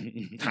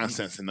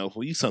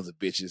 Constantinople. You sons of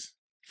bitches.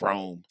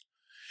 Rome.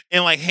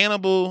 And like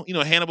Hannibal,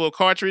 Hannibal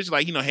Cartridge,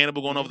 like,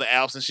 Hannibal going over the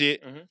Alps and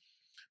shit. Mm-hmm.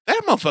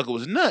 That motherfucker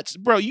was nuts.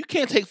 Bro, you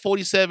can't take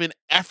 47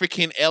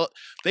 African...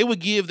 They would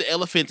give the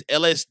elephants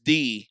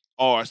LSD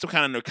or some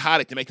kind of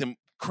narcotic to make them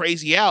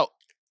crazy out,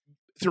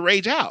 to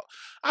rage out.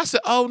 I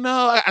said, oh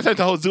no. I turned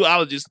to the whole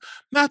zoologist.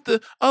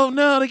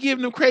 They're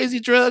giving them crazy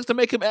drugs to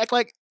make them act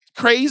like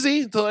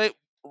crazy. So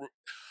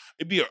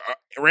it'd be a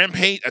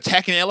rampage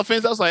attacking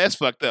elephants. I was like, that's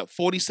fucked up.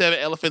 47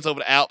 elephants over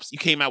the Alps. You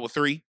came out with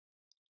 3.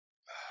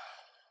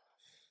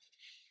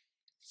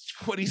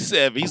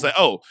 47. He's like,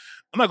 oh,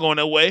 I'm not going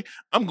that way.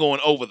 I'm going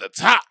over the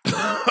top.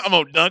 I'm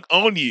going to dunk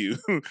on you.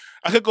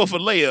 I could go for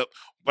layup,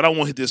 but I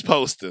want to hit this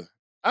poster.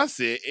 I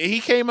said, and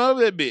he came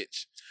over that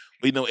bitch.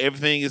 But,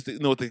 everything is, the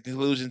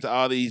conclusion to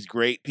all these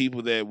great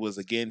people that was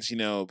against,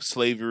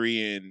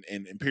 slavery and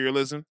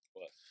imperialism.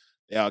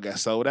 They all got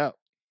sold out.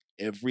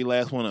 Every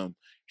last one of them.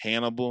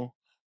 Hannibal,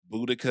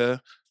 Boudica,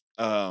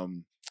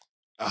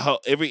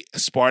 every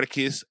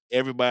Spartacus,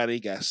 everybody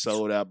got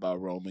sold out by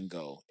Roman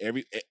gold.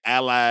 Every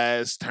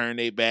allies turned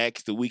their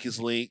backs, the weakest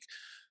link,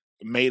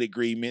 made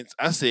agreements.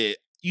 I said,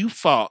 you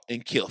fought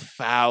and killed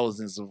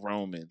thousands of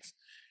Romans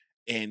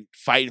and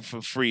fighting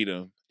for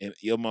freedom, and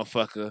your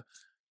motherfucking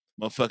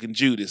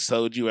Judas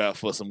sold you out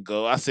for some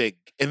gold. I said,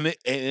 and it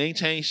ain't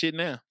changed shit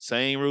now.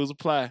 Same rules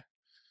apply.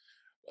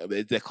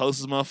 The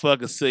closest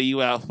motherfucker sell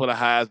you out for the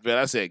highest bet.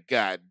 I said,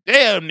 God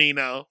damn,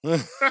 Nino.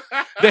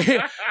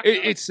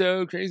 It's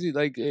so crazy.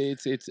 Like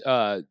it's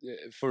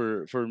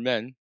for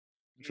men,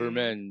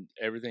 men,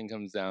 everything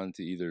comes down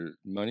to either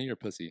money or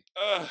pussy.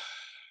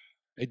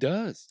 It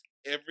does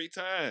every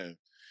time.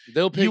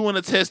 They'll pick. You want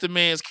to test a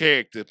man's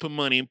character? Put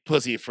money and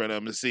pussy in front of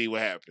him to see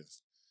what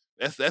happens.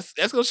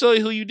 That's gonna show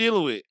you who you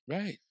dealing with,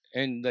 right?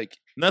 And like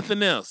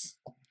nothing else.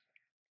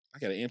 I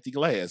got an empty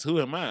glass. Who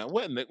am I?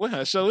 What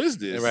kind of show is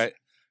this? Right.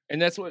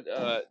 And that's what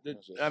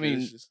I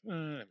mean.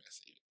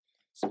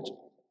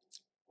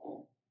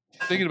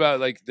 Thinking about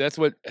like that's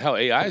how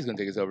AI is going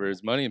to take us over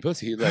is money and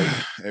pussy, like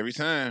every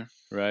time,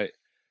 right?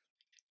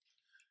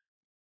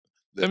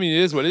 I mean,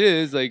 it is what it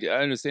is. Like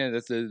I understand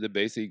that's the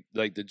basic,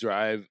 like the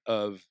drive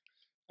of.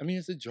 I mean,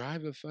 it's the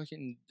drive of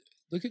fucking.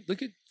 Look at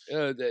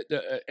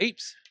the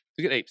apes.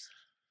 Look at apes.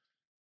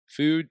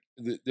 Food.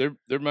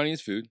 Their money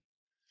is food,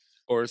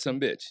 or some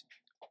bitch,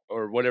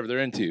 or whatever they're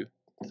into.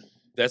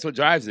 That's what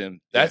drives them.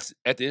 That's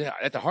at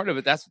the heart of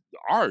it. That's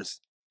ours.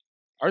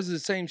 Ours is the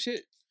same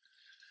shit.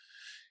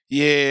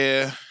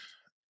 Yeah,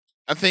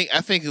 I think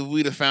if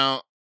we'd have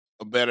found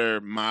a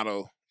better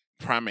model,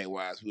 primate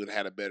wise, we would have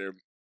had a better.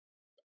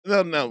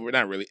 No, we're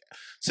not really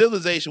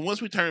civilization.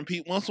 Once we turn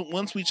people,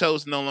 once we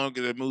chose no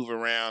longer to move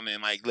around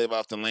and like live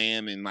off the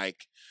land and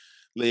like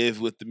live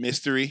with the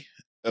mystery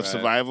of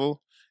survival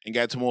and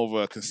got to more of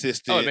a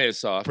consistent, it made it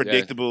soft,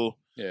 predictable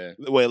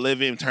way of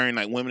living, turn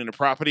like women into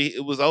property.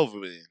 It was over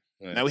with.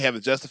 Right. Now we have to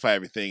justify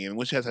everything, and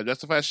once you have to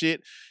justify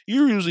shit,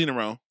 you're usually in the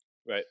wrong.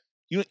 Right.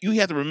 You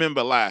have to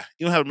remember a lie.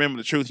 You don't have to remember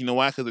the truth. You know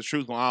why? Because the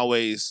truth will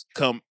always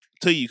come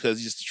to you because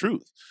it's just the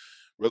truth.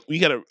 You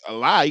got a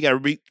lie. You got to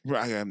read. What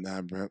I can't.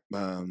 I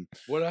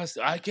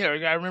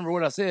got to remember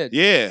what I said.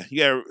 Yeah. You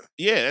got.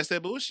 Yeah. That's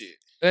that bullshit.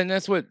 And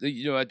that's what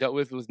I dealt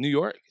with New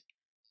York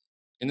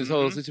in this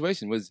whole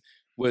situation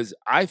was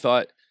I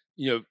thought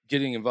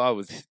getting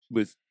involved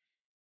with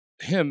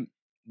him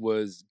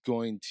was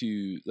going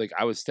to like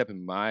I was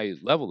stepping my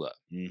level up.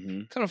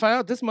 Kind of find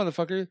out this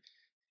motherfucker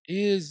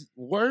is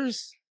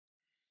worse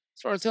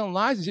as far as telling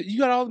lies and shit. You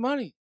got all the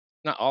money,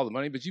 not all the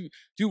money, but you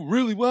do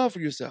really well for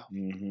yourself.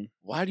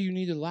 Why do you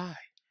need to lie?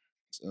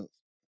 So,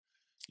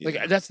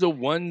 like that's the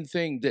one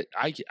thing that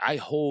I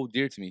hold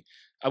dear to me.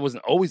 I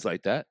wasn't always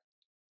like that.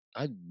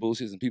 I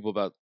bullshit some people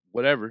about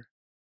whatever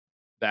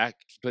back,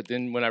 but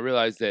then when I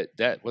realized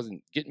that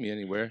wasn't getting me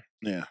anywhere,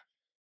 Yeah.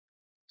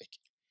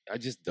 I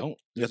just don't.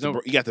 You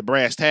got the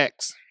brass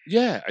tacks.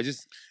 Yeah, I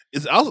just.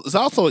 It's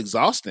also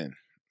exhausting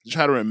to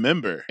try to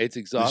remember. It's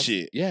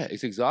exhausting. Shit. Yeah,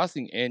 it's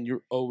exhausting, and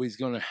you're always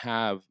gonna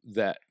have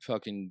that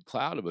fucking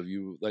cloud above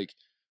you. Like,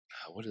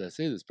 what did I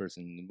say to this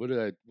person? What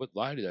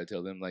lie did I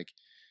tell them? Like,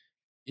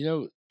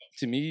 to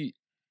me,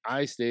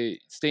 I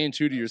staying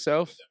true to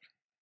yourself.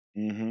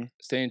 Mm-hmm.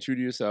 Staying true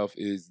to yourself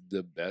is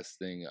the best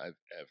thing I've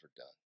ever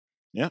done.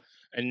 Yeah.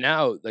 And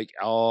now, like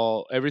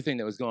everything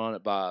that was going on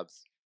at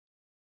Bob's,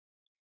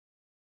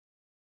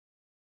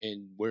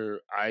 and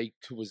where I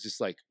was just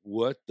like,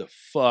 what the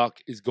fuck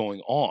is going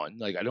on?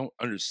 Like, I don't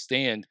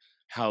understand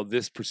how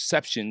this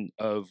perception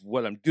of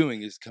what I'm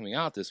doing is coming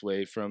out this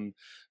way from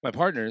my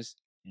partners.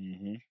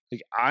 Mm-hmm.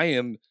 Like, I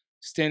am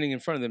standing in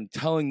front of them,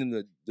 telling them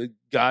the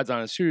God's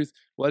honest truth.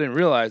 Well, I didn't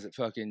realize that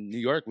fucking New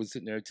York was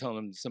sitting there telling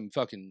them some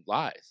fucking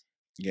lies.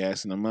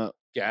 Gassing them up.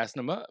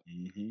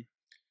 Mm-hmm. Mm-hmm.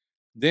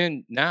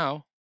 Then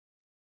now,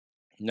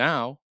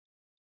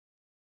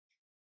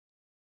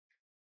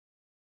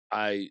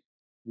 I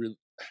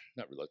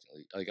not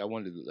reluctantly, like I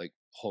wanted to like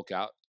Hulk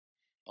out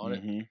on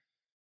Mm-hmm. it,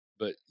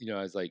 but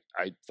I was like,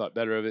 I thought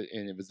better of it,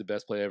 and it was the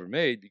best play I ever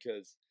made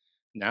because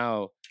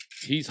now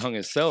he's hung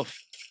himself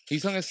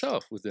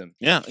with them.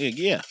 Yeah.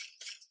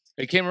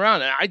 It came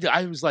around, and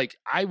I was like,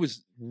 I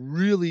was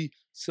really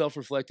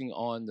self-reflecting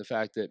on the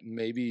fact that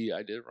maybe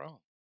I did it wrong.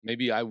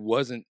 Maybe I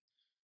wasn't.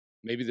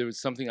 Maybe there was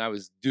something I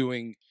was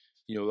doing.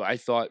 I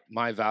thought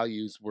my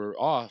values were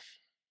off,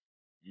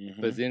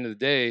 Mm-hmm. but at the end of the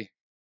day,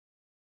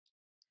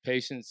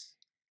 patience,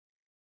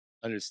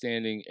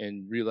 understanding,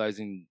 and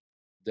realizing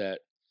that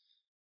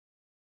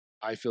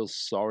I feel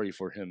sorry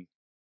for him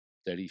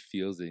that he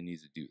feels that he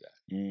needs to do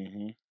that.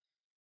 Mm-hmm.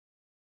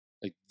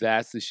 Like,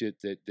 that's the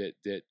shit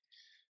that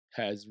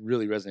has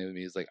really resonated with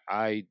me. It's like,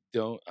 I'm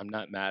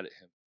not mad at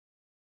him.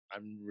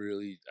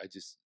 I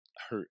just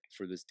hurt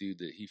for this dude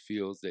that he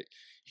feels that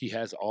he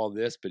has all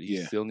this, but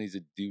he still needs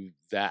to do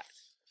that.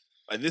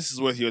 Like, this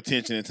is worth your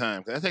attention and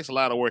time. 'Cause that takes a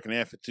lot of work and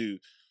effort to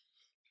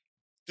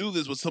do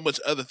this with so much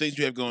other things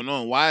you have going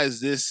on. Why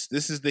is this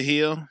is the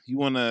hill you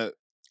want to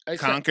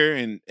conquer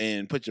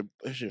and put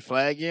your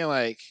flag in?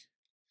 Like,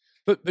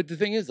 but the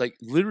thing is, like,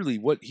 literally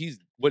what he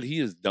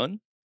has done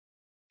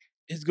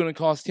is going to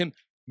cost him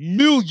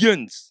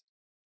millions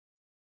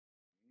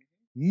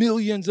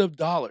of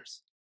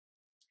dollars.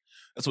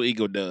 That's what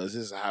ego does.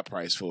 This is a high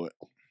price for it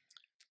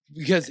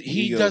because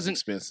he doesn't.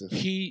 Expensive.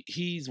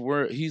 He's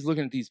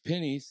looking at these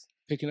pennies,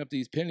 picking up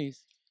these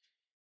pennies,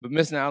 but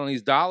missing out on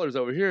these dollars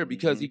over here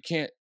because he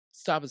can't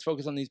stop his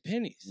focus on these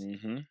pennies.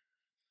 Mm-hmm.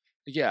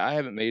 Yeah, I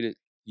haven't made it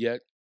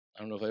yet.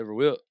 I don't know if I ever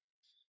will,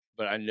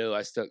 but I know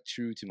I stuck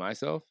true to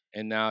myself,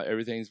 and now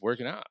everything's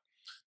working out.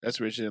 That's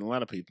richer than a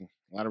lot of people.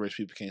 A lot of rich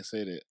people can't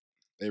say that.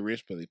 They're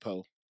rich, but they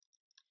poor.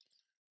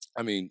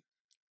 I mean,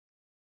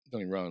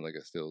 don't get me wrong. Like,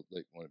 I still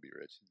want to be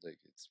rich. Like,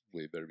 it's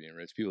way better being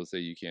rich. People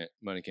say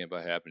money can't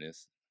buy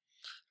happiness.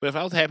 But if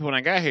I was happy when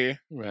I got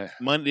here, right?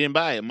 Money didn't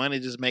buy it. Money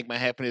just make my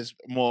happiness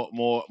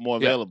more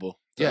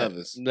available to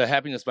others. The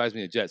happiness buys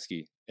me a jet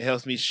ski. It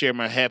helps me share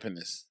my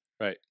happiness.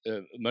 Right.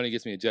 Money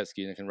gets me a jet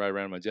ski, and I can ride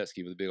around on my jet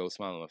ski with a big old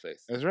smile on my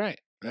face. That's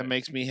right. That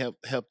makes me help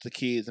the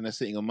kids and their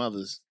single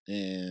mothers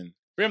and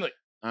Brimley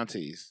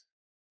aunties,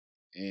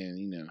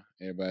 and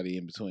everybody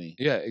in between.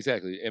 Yeah,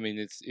 exactly. I mean,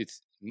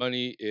 it's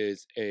money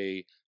is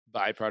a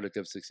byproduct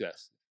of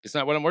success. It's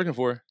not what I'm working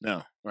for.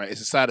 No, right.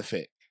 It's a side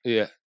effect.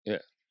 Yeah.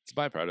 It's a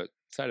byproduct,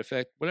 side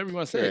effect, whatever you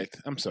want to say.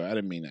 Correct. I'm sorry, I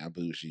didn't mean to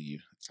bougie you.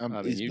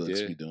 These books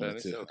did, be doing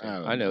it too. Okay.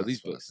 I know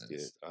these books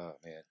did. Oh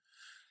man.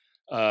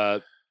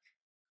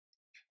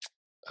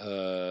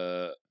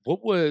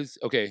 What was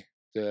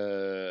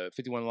the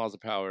 51 Laws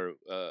of Power?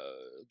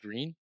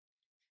 Green.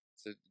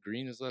 Is it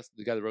Green? Is the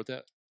guy that wrote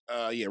that?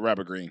 Yeah,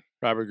 Robert Greene.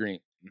 Robert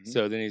Greene. Mm-hmm.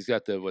 So then he's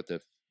got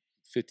the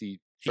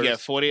 50. He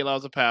got 48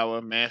 Laws of Power,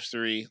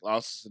 Mastery,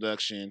 Laws of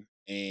Seduction,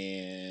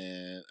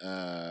 and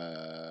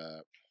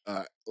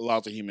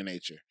Laws of Human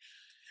Nature.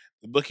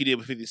 The book he did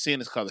with 50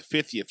 Cent is called The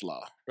 50th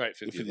Law. Right,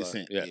 50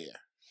 Cent. Yeah.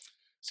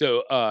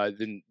 So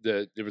then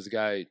there was a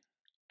guy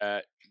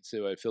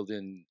so I filled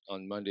in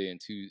on Monday and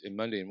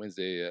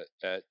Wednesday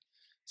at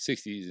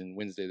 60s, and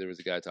Wednesday there was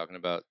a guy talking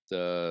about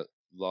the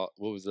law.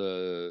 What was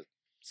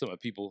some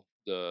of people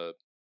 48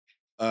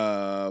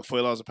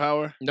 Laws of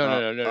Power?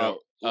 No.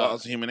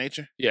 Laws of Human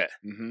Nature? Yeah.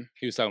 Mm-hmm.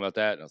 He was talking about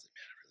that, and I was like,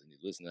 man, I really need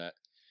to listen to that.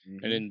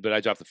 Mm-hmm. And then, but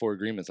I dropped the 4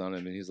 Agreements on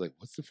him, and he's like,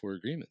 "What's the 4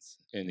 Agreements?"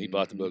 And he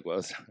bought the book. I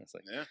was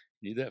like, "Yeah,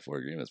 need that 4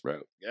 Agreements,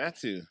 bro." Got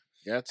to.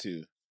 Yeah.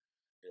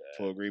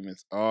 4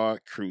 Agreements are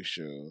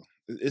crucial.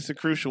 It's a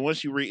crucial.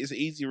 Once you read, it's an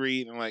easy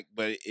read, and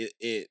but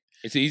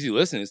it's an easy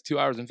listen. It's 2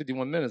 hours and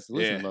 51 minutes to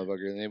listen to,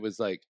 motherfucker. And it was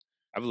like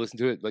I've listened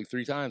to it like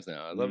 3 times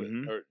now. I love it.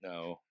 Or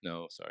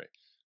no, sorry,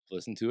 I've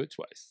listened to it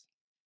twice,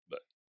 but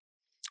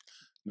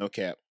no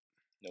cap.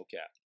 No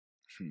cap.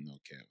 No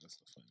cap. That's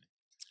so funny.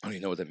 I don't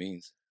even know what that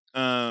means.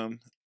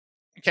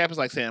 Cap is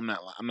like saying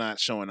I'm not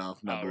showing off,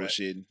 I'm not Oh, right.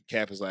 bullshitting.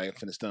 Cap is like, I'm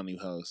finna stun you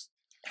hoes.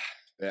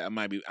 Yeah, I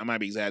might be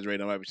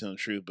exaggerating, I might be telling the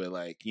truth, but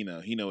like, you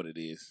know what it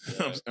is.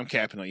 Right. I'm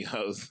capping on you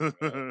hoes.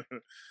 Right.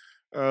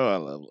 Oh, I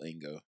love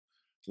lingo.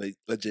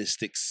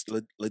 Logistics.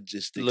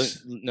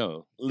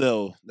 No,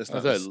 Lil. That's I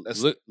not thought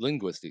that's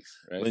linguistics,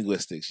 right?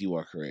 linguistics. You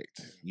are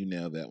correct. You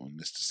nailed that one,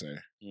 Mr.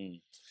 Sir.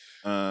 Mm.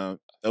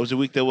 That was your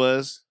week that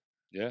was?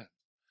 Yeah.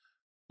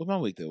 What my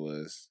week that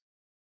was?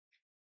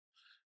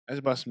 I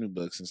just bought some new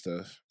books and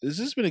stuff. It's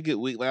just been a good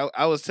week. Like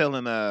I was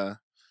telling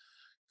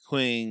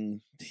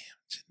Queen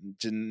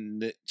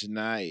Janaya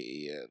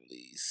at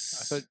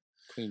least. I thought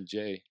Queen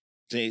J.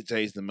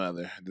 Jay's the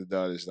mother. The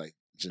daughter's like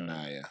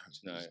Janaya.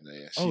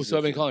 Oh, She's so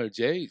I've been cute. calling her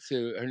J.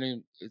 So her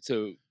name.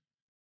 So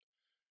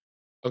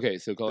okay,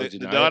 so call her The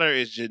Janaya. daughter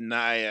is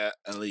Janaya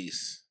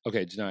Elise.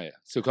 Okay, Janaya.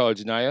 So call her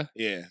Janaya.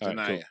 Yeah, All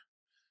right,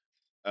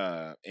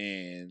 Janaya.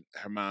 And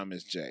her mom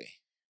is Jay.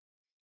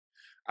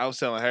 I was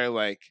telling her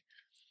like,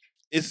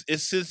 it's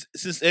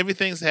since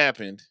everything's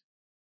happened.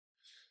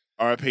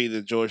 R.I.P.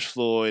 to George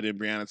Floyd and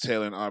Breonna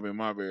Taylor and Aubrey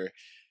Marbury.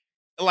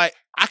 Like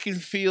I can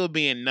feel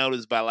being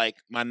noticed by like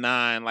my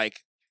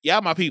like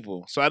y'all my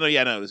people. So I know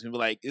y'all notice me, but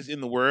like it's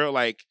in the world.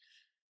 Like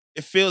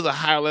it feels a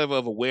higher level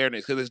of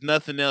awareness because there's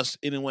nothing else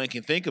anyone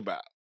can think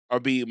about or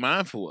be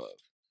mindful of.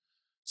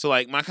 So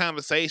like my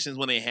conversations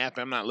when they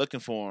happen, I'm not looking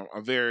for them,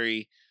 are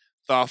very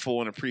thoughtful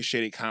and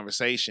appreciated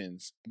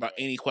conversations about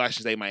any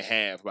questions they might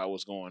have about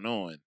what's going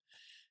on,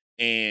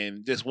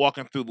 and just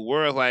walking through the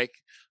world like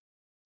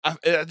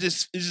you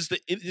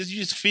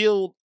just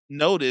feel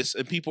noticed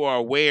and people are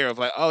aware of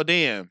like, oh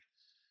damn,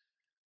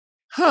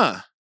 huh?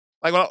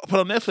 Like when I put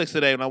on Netflix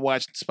today when I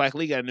watched Spike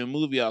Lee got a new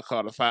movie out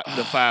called The Five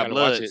Gotta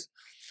Bloods. watch it.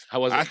 How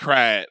was it? I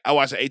cried. I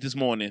watched it 8 this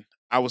morning.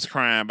 I was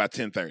crying by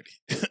 10:30.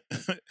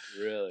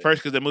 Really?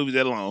 First, because the movie's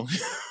that long.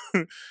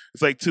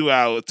 It's like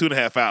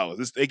 2.5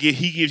 hours.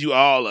 He gives you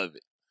all of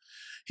it.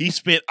 He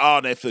spent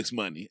all Netflix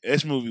money.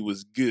 This movie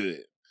was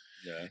good.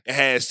 Yeah. It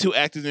has 2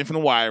 actors in from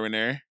The Wire in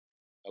there.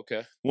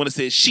 Okay. One that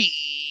says "she,"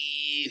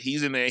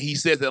 he's in there. He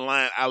says that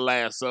line. I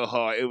laughed so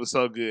hard. It was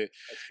so good.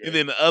 And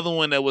then the other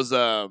one that was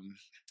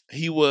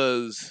he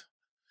was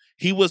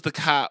the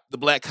cop, the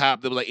black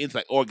cop that was like into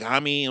like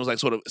origami and was like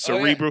sort of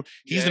cerebral.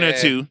 He's in there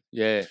too.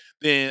 Yeah.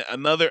 Then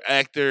another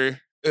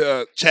actor,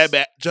 Chad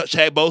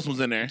Boseman was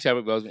in there.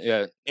 Chadwick Boseman.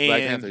 Yeah. And,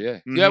 Black Panther. Yeah.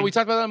 Yeah. We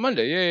talked about that on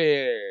Monday.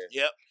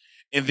 Yeah. Yep.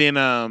 And then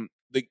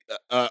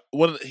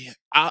one of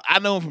I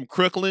know him from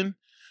Crooklyn,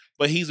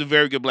 but he's a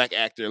very good black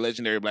actor,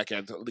 legendary black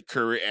actor, the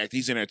career actor.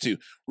 He's in there too.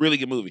 Really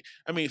good movie.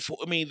 I mean,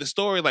 the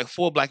story like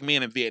 4 black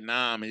men in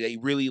Vietnam, and they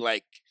really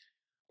like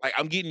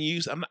I'm getting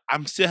used.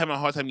 I'm still having a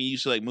hard time getting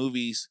used to like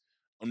movies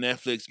on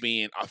Netflix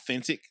being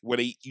authentic, where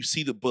you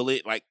see the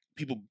bullet, like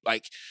people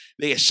like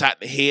they get shot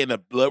in the head and a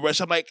blood rush.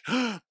 I'm like,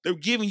 they're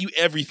giving you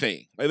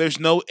everything. Like there's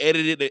no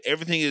edited.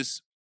 Everything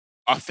is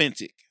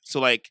authentic.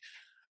 So like,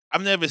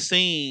 I've never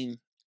seen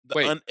the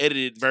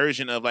unedited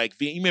version of like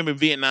you remember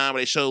Vietnam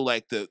where they show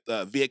like the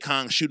Viet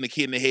Cong shooting a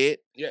kid in the head.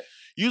 Yeah.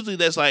 Usually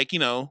that's like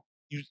you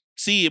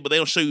see it, but they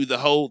don't show you the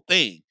whole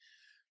thing.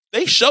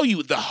 They show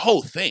you the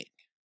whole thing.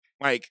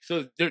 Like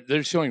so,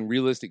 they're showing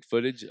realistic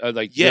footage,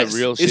 like yes,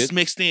 real shit. It's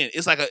mixed in.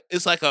 It's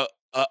like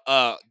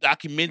a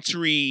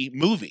documentary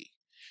movie.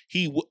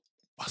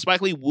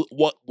 Spike Lee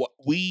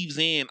weaves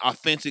in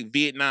authentic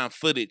Vietnam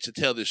footage to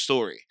tell their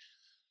story.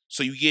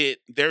 So you get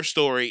their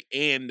story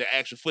and the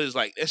actual footage.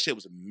 Like that shit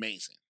was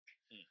amazing.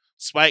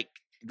 Spike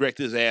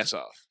directed his ass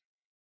off,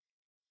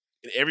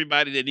 and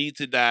everybody that needed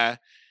to die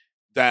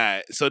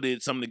died. So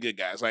did some of the good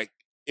guys. Like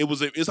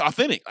it's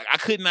authentic. Like I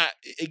could not.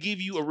 It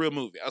give you a real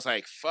movie. I was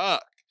like,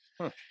 fuck.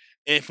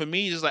 And for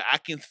me, just like I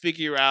can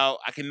figure out,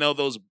 I can know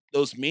those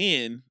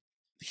men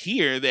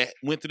here that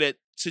went through that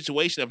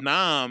situation of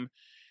Nam.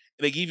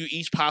 And they give you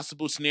each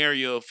possible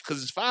scenario because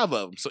there's 5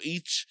 of them. So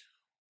each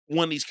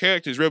one of these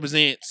characters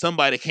represent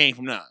somebody that came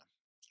from Nam,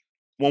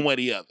 one way or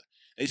the other.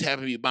 They just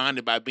happen to be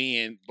bonded by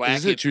being black.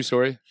 Is this a true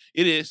story?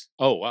 It is.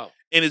 Oh wow!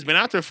 And it's been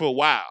out there for a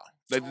while.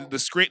 Like the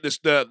script,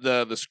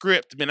 the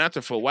script been out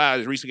there for a while.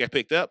 It recently got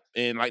picked up,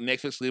 and like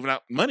Netflix leaving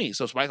out money.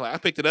 So Spike, like I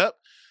picked it up.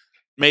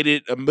 Made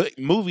it a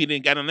movie,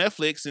 then got on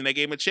Netflix, and they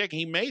gave him a check, and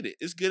he made it.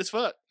 It's good as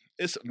fuck.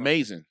 It's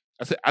amazing.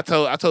 I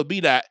told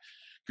B Dot,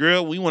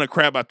 girl, we want to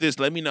cry about this.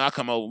 Let me know. I'll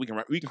come over. We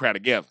can cry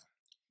together.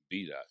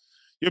 B Dot.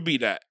 You're B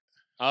Dot.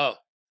 Oh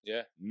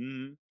yeah.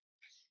 Mm-hmm.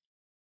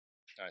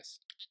 Nice.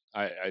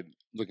 I'm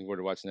looking forward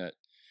to watching that.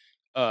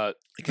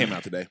 It came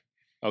out today.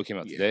 Oh, it came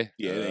out today.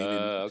 Yeah.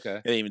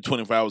 Okay. It ain't even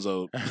 24 hours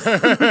old. I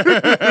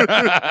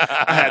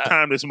had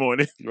time this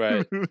morning.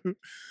 Right.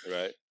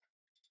 Right.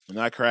 And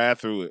I cried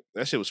through it.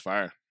 That shit was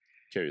fire.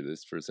 Carry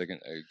this for a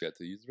second. I got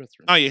to use the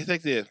restroom. Oh yeah,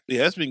 take this.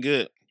 Yeah, that's been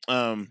good.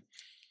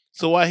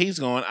 So while he's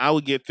gone, I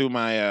would get through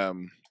my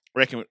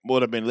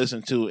what I've been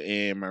listening to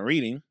and my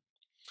reading.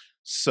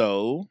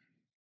 So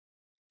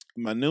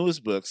my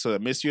newest book, The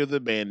Mystery of the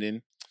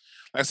Abandoned.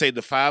 Like I say,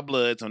 The 5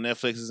 Bloods on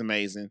Netflix is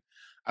amazing.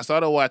 I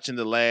started watching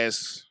The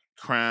Last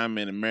Crime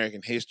in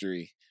American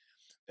History.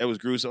 That was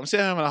gruesome. I'm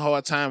still having a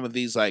hard time with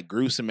these like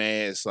gruesome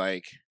ass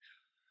like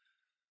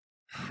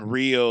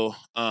real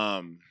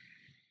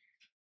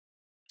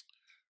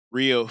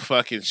real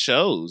fucking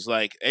shows.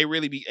 Like they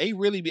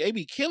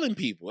be killing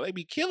people. They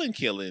be killing.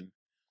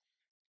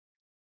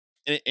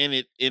 And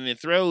it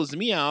throws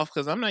me off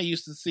because I'm not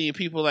used to seeing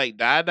people like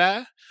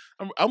die.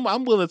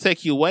 I'm willing to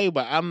take you away,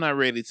 but I'm not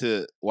ready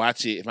to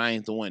watch it if I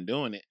ain't the one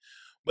doing it.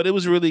 But it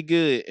was really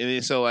good, and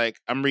then, so like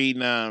I'm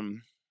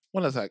reading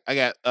what else I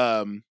got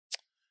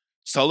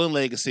Stolen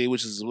Legacy,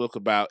 which is a book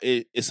about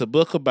it. It's a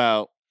book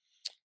about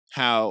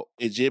how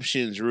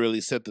Egyptians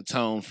really set the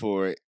tone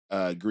for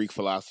Greek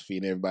philosophy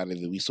and everybody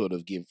that we sort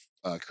of give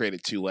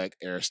credit to, like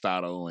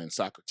Aristotle and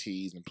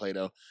Socrates and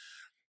Plato.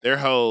 Their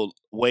whole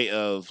way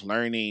of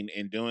learning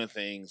and doing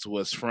things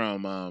was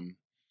from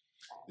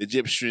the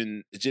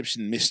Egyptian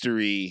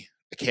Mystery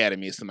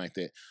Academy or something like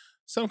that.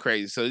 Something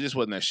crazy. So it just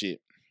wasn't that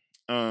shit.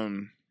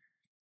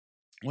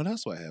 What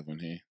else do I have on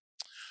here?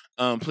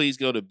 Please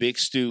go to Big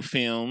Stu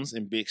Films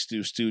and Big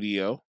Stu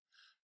Studio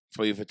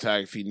for your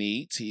photography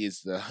needs. He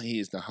is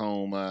the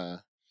home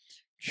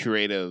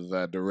creative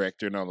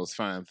director and all those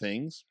fine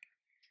things.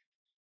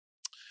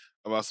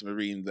 I've also been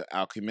reading The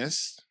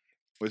Alchemist,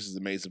 which is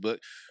an amazing book.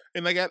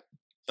 And I got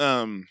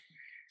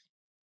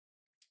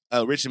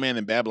Rich Man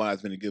in Babylon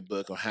has been a good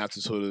book on how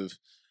to sort of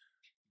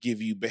give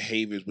you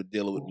behaviors with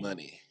dealing with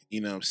money.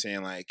 You know what I'm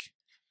saying? Like,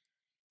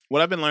 what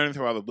I've been learning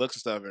through all the books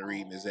and stuff I've been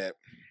reading is that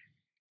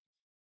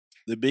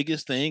the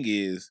biggest thing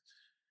is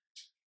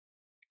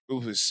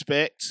with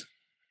respect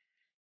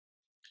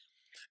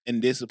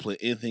and discipline,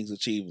 anything's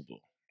achievable.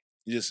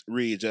 Just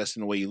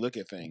readjusting the way you look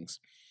at things.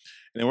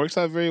 And it works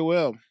out very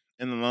well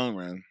in the long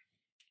run.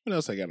 What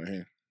else I got on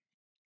here?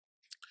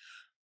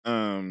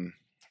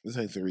 This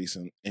ain't the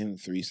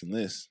recent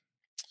list.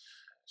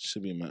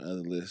 Should be in my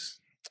other list.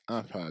 I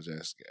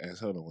apologize, guys.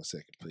 Hold on 1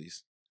 second,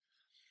 please.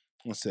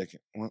 1 second.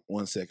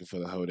 One second for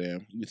the whole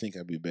damn. You think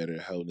I'd be better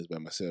at holding this by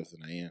myself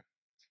than I am.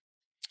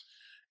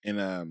 And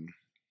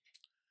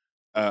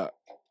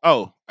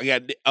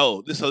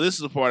this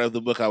is a part of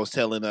the book I was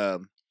telling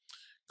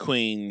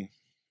Queen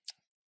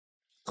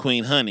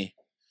Honey.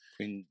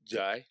 Queen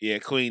Jai. Yeah,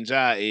 Queen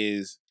Jai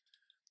is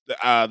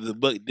the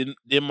book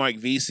Denmark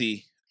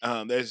Vesey.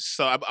 I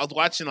was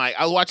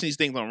watching these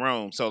things on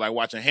Rome. So like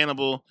watching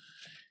Hannibal,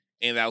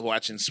 and I was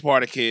watching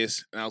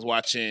Spartacus, and I was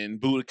watching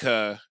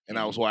Boudica, and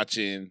I was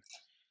watching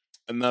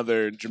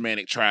another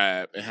Germanic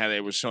tribe, and how they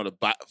were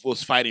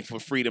was fighting for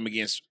freedom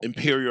against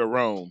Imperial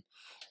Rome.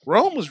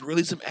 Rome was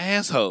really some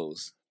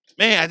assholes,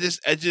 man. It's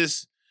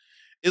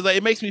like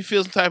it makes me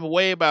feel some type of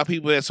way about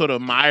people that sort of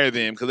admire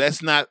them, because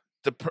that's not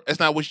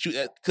what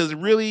you, because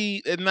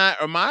really it's not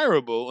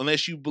admirable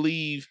unless you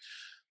believe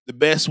the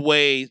best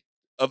way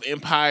of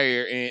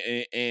empire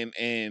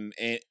and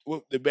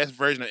the best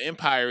version of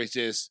empire is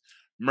just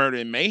murder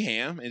and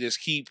mayhem, and just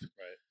keep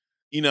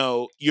you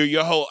know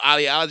your whole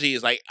ideology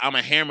is like I'm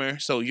a hammer,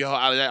 so your whole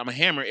ideology, I'm a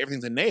hammer,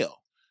 everything's a nail.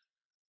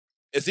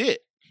 It's it.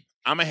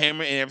 I'm a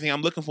hammer, and everything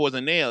I'm looking for is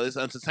a nail. It's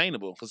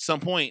unsustainable, because at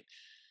some point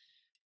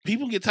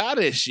people get tired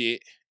of this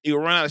shit. You'll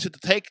run out of shit to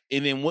take,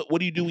 and then what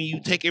do you do when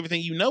you take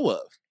everything you know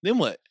of? Then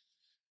what?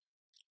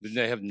 Then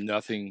they have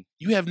nothing.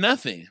 You have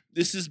nothing.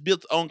 This is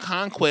built on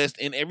conquest,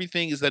 and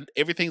everything's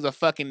a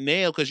fucking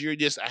nail because you're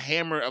just a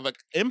hammer of an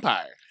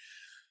empire.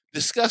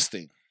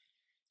 Disgusting.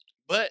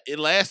 But it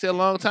lasted a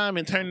long time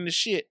and turned into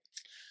shit,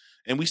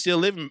 and we still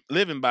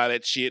living by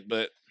that shit.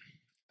 But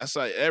that's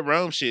like that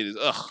Rome shit is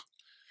ugh.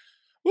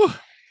 Whew.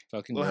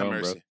 Fucking Lord have Rome,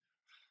 mercy.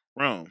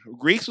 bro. Rome.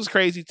 Greeks was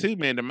crazy too,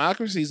 man.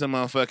 Democracy's a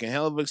motherfucking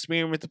hell of an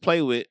experiment to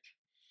play with.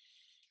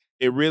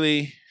 It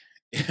really,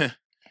 it's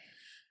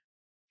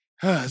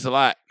a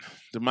lot.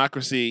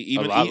 Democracy,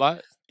 even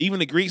even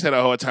the Greeks had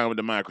a hard time with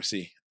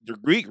democracy. The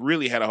Greek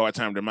really had a hard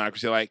time with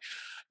democracy. Like,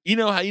 you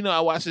know how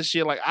I watched this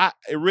shit. Like,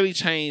 it really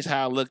changed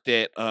how I looked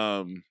at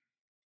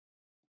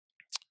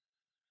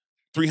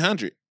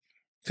 300,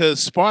 because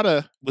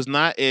Sparta was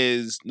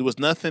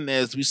nothing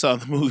as we saw in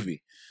the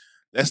movie.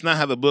 That's not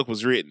how the book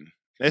was written.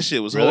 That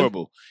shit was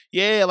horrible.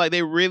 Yeah, like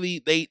they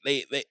really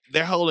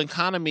their whole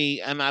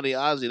economy and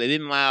ideology, they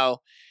didn't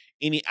allow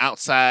any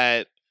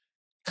outside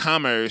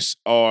commerce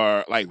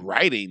or like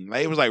writing.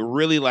 Like, it was like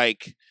really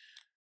like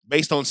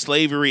based on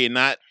slavery and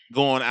not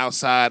going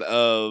outside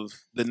of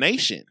the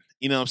nation.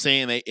 You know what I'm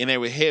saying?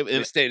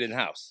 They stayed in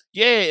house.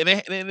 Yeah,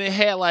 and they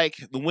had like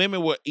the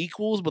women were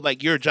equals, but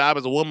like your job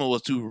as a woman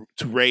was to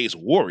raise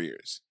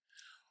warriors.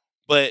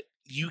 But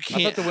you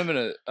can't. I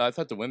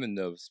thought the women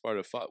of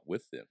Sparta fought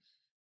with them,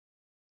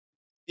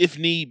 if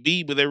need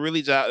be. But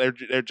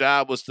their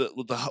job was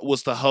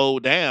to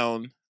hold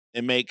down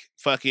and make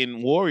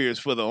fucking warriors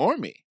for the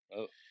army.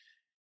 Oh.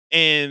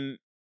 And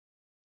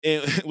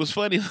it was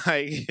funny,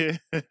 like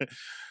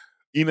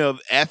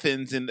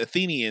Athens and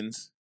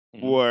Athenians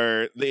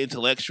were the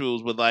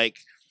intellectuals, with like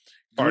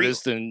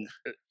artists and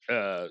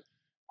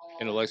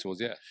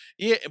intellectuals,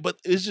 yeah. But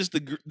it's just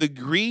the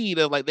greed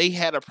of like they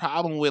had a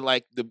problem with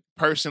like the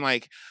person,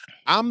 like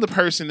I'm the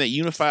person that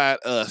unified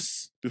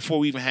us before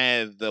we even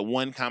had the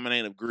one common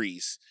name of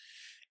Greece,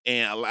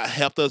 and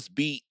helped us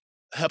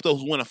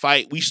win a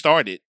fight we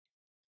started.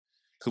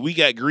 because we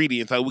got greedy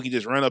and thought we could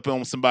just run up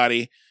on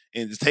somebody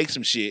and just take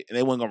some shit, and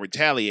they weren't gonna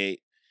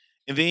retaliate.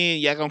 And then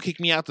y'all gonna kick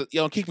me out.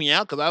 Y'all gonna kick me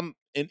out because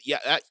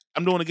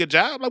I'm doing a good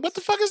job. Like, what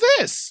the fuck is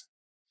this?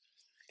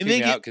 And Kick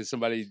then me out because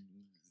somebody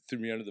threw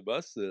me under the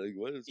bus. Like,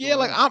 what is? yeah,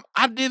 going like on?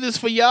 I did this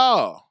for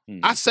y'all. Hmm.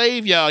 I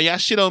saved y'all. Y'all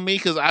shit on me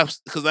because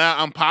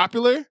I'm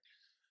popular.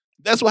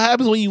 That's what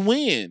happens when you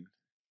win.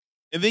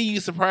 And then you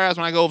get surprised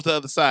when I go over to the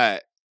other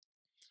side.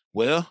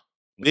 Well,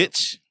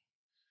 bitch.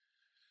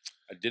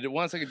 I did it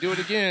once. I could do it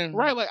again.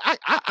 Right, like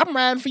I'm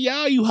riding for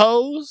y'all, you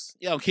hoes.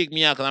 Y'all kick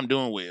me out because I'm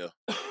doing well.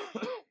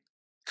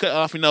 Cut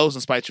off your nose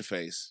and spite your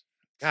face.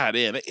 God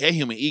damn, that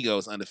human ego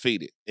is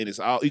undefeated. And it's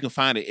all you can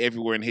find it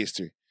everywhere in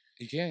history.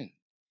 You can.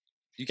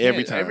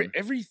 Every time.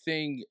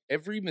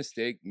 Every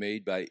mistake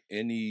made by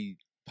any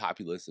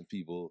populace of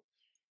people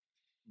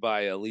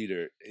by a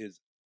leader is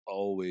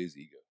always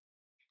ego.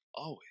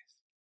 Always.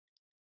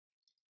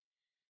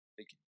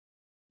 Like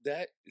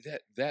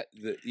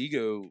the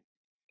ego,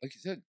 like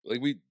you said,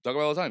 like we talk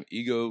about all the time,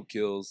 ego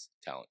kills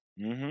talent.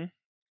 Mm-hmm.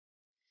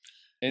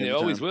 And Every it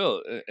always time.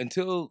 will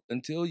until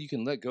you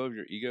can let go of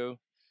your ego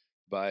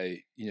by,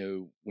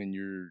 when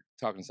you're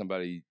talking to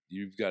somebody,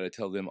 you've got to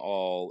tell them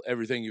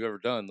everything you've ever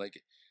done.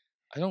 Like,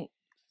 I don't,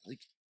 like,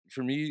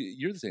 for me,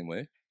 you're the same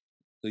way.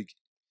 Like,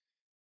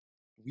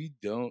 we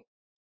don't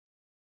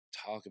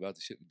talk about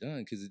the shit we've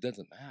done because it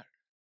doesn't matter.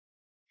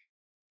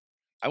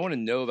 I want to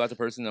know about the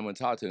person I'm going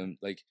to talk to him.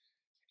 Like,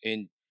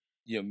 and,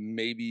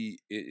 maybe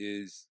it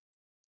is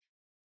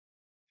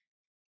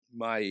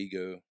my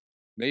ego.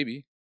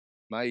 Maybe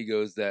my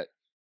ego is that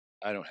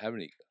I don't have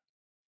an ego.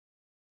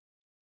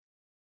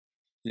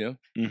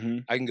 Mm-hmm.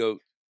 I can go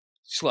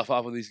slough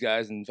off with these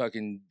guys and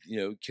fucking,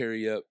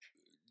 carry up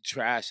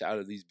trash out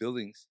of these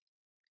buildings.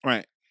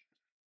 Right.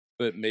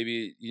 But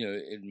maybe,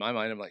 in my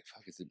mind, I'm like,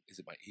 fuck, is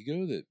it my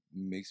ego that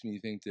makes me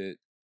think that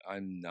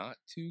I'm not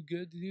too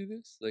good to do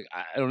this? Like,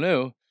 I don't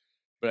know,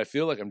 but I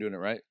feel like I'm doing it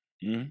right.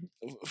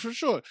 Mm-hmm. For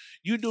sure.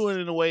 You do it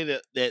in a way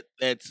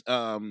that's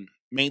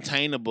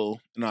maintainable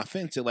and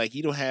authentic. Like,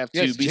 you don't have to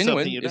Yeah, it's be genuine.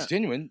 something you're It's not.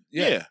 genuine.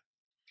 Yeah.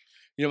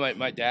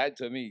 My dad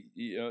told me,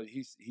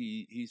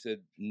 he said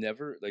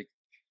never, like,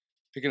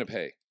 picking up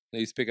hay. I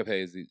used to pick up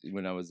hay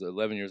when I was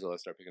 11 years old. I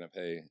started picking up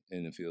hay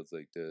in the fields,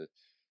 like the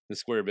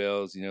square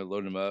bales,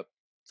 loading them up,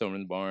 throwing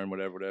them in the barn,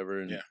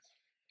 whatever. And,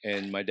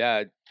 and my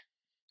dad,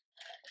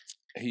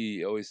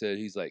 he always said,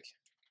 he's like,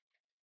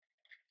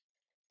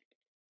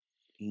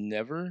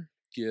 never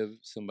give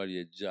somebody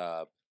a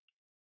job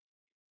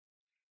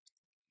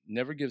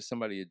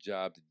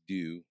to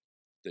do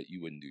that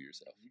you wouldn't do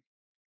yourself.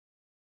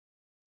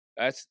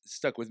 That's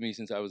stuck with me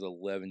since I was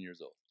 11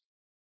 years old.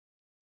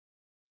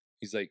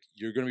 He's like,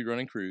 you're going to be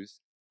running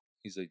crews.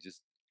 He's like,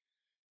 just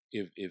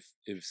if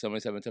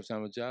somebody's having a tough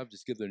time with a job,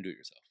 just get there and do it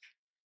yourself.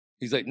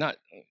 He's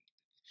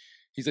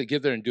like,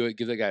 get there and do it.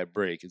 Give that guy a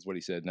break is what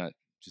he said. Not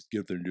just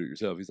get there and do it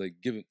yourself. He's like,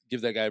 give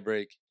that guy a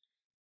break,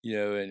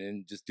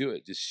 and just do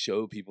it. Just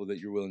show people that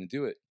you're willing to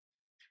do it.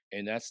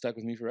 And that stuck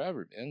with me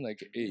forever, man.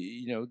 Like,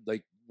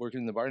 like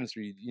working in the bar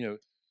industry,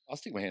 I'll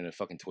stick my hand in a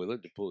fucking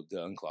toilet to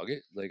unclog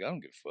it. Like, I don't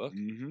give a fuck.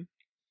 Mm-hmm.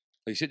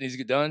 Like, shit needs to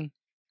get done.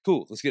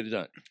 Cool, let's get it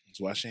done.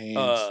 Just wash your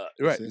hands.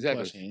 Right,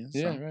 exactly. Wash your hands.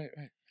 Yeah, right.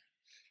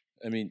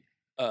 I mean,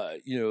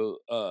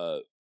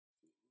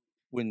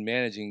 when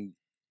managing,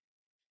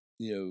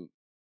 the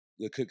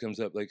cook comes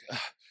up like,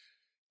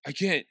 I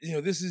can't,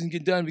 this isn't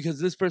getting done because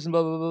this person,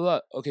 blah, blah, blah, blah.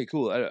 Okay,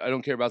 cool. I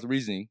don't care about the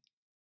reasoning.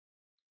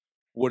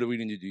 What do we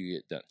need to do to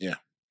get done? Yeah.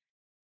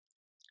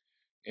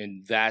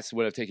 And that's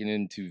what I've taken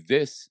into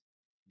this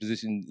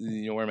position,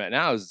 where I'm at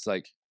now is it's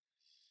like,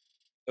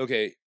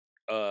 okay,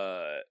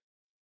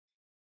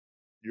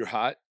 you're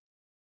hot.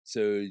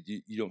 So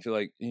you don't feel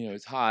like,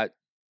 it's hot.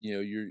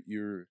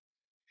 You're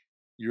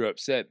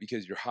upset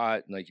because you're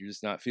hot and like you're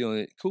just not feeling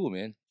it. Cool,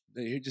 man.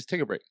 Here, just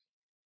take a break.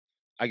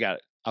 I got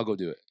it. I'll go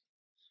do it.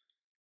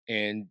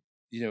 And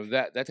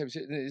that type of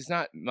shit. It's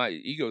not my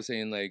ego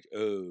saying like,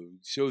 oh,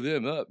 show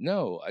them up.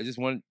 No, I just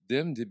want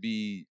them to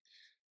be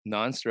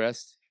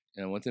non-stressed,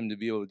 and I want them to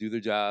be able to do their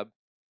job.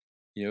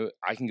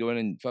 I can go in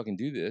and fucking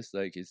do this.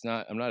 Like,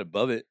 I'm not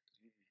above it.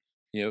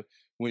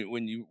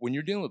 When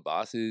you're dealing with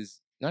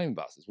bosses, not even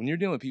bosses, when you're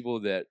dealing with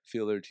people that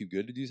feel they're too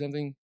good to do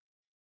something,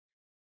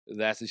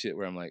 that's the shit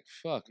where I'm like,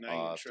 fuck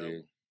off,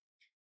 dude.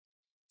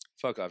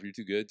 Fuck off. You're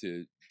too good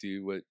to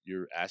do what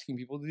you're asking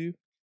people to do?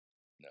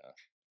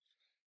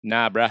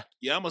 Nah, bruh.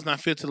 Yeah, almost not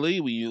fit to lead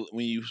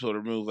when you sort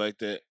of move like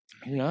that.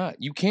 You're not.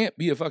 You can't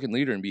be a fucking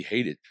leader and be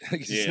hated.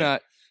 Like, it's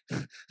not.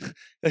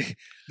 Like,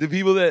 the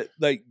people that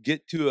like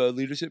get to a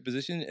leadership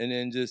position and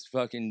then just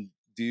fucking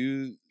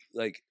do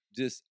like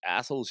just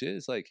asshole shit.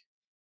 It's like,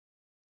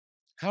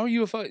 how are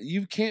you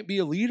you can't be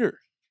a leader.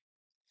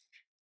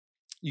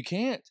 You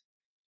can't.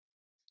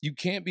 You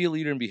can't be a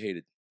leader and be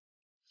hated.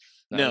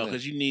 No,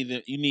 because you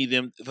need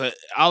them.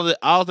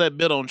 All that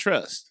built on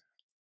trust.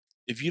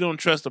 If you don't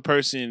trust the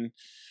person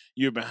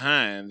you're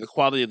behind, the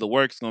quality of the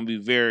work is going to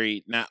be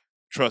very not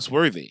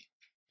trustworthy.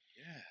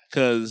 Yeah.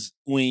 Because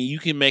when you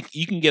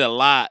can get a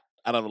lot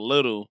out of a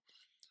little,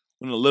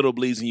 when a little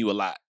believes in you a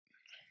lot.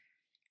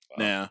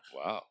 Now,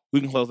 Wow.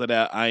 we can close that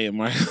out. I am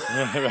Mark.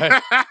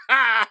 Right.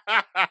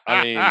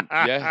 I mean,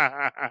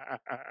 yeah.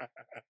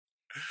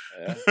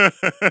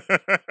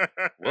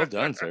 Well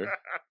done, sir.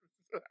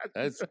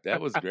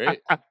 That was great.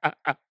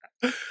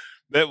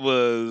 That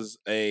was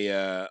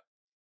a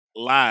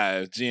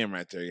live gem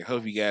right there. I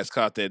hope you guys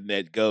caught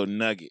that gold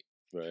nugget.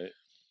 Right.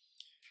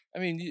 I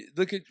mean,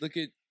 look at.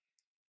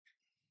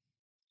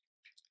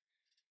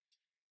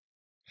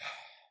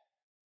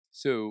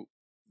 So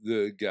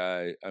the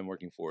guy I'm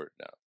working for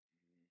now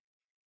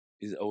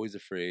is always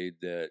afraid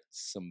that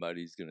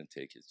somebody's gonna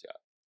take his job.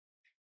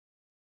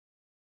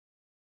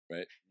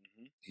 Right?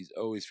 Mm-hmm. He's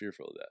always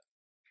fearful of that.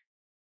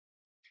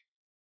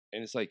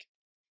 And it's like,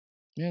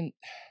 man,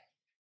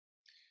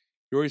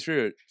 you're always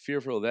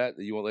fearful of that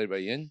you won't let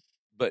anybody in.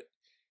 But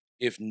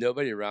if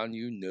nobody around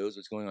you knows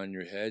what's going on in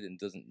your head and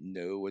doesn't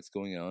know what's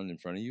going on in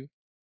front of you,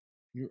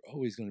 you're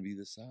always going to be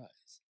this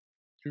size.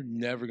 You're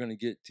never going to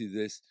get to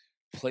this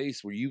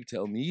place where you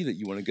tell me that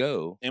you want to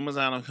go.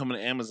 Amazon don't come to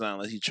Amazon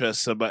unless you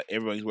trust somebody,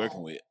 everyone he's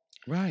working with.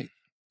 Right.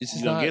 It's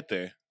just you don't get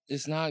there.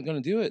 It's not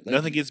going to do it. Like,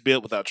 nothing gets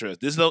built without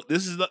trust. The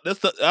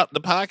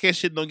podcast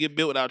shit don't get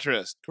built without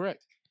trust.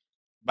 Correct.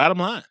 Bottom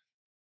line.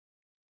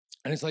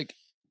 And it's like,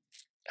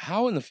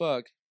 how in the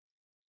fuck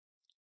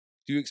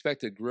do you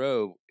expect to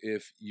grow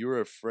if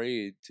you're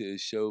afraid to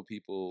show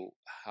people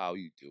how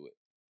you do it?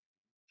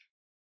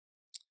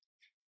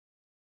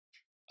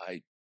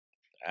 I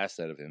asked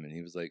that of him, and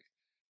he was like,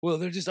 well,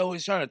 they're just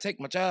always trying to take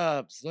my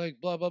jobs, like,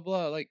 blah, blah,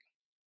 blah. Like,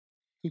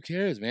 who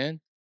cares,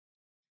 man?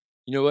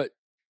 You know what?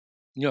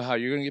 You know how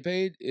you're going to get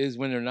paid is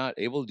when they're not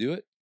able to do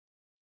it.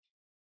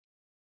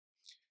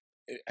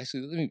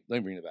 Actually, let me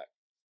bring it back.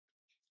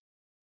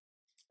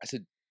 I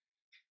said,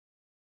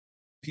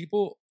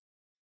 people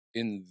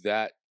in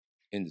that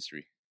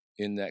industry,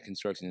 in that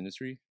construction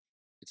industry,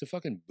 it's a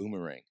fucking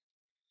boomerang.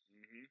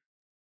 Mm-hmm.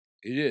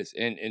 It is.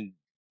 And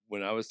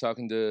when I was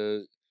talking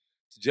to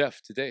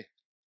Jeff today,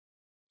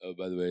 oh,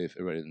 by the way, if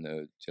everybody didn't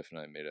know, Jeff and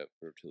I made up.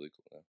 We're totally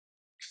cool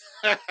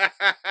now.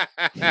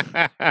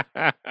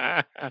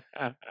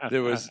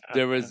 There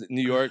was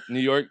New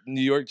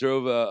York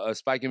drove a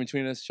spike in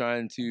between us,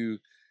 trying to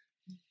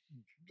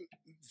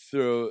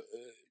throw.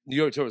 New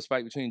York drove a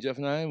spike between Jeff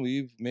and I, and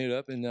we've made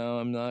up. And now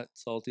I'm not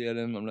salty at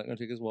him. I'm not gonna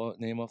take his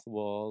name off the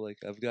wall. Like,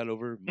 I've got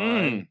over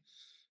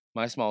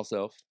my small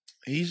self.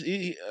 He's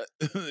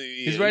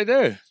right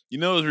there. You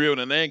know it's real when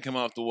the name come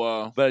off the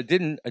wall. But I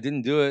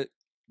didn't do it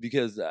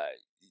because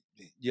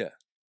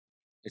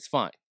it's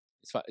fine.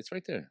 It's fine. It's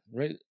right there.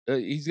 Right.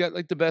 He's got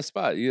like the best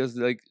spot. He has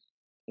like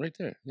right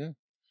there. Yeah.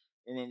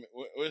 Remember,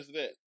 where's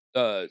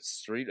that?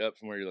 Straight up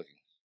from where you're looking.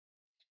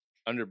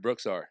 Under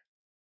Brooks R.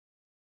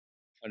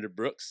 Under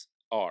Brooks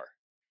R.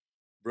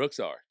 Brooks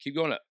R. Keep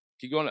going up.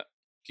 Keep going up.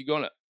 Keep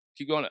going up.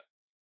 Keep going up.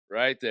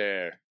 Right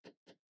there.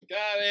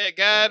 Got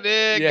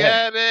it.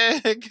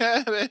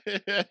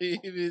 You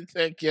didn't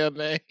take your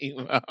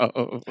name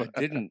off. I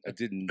didn't.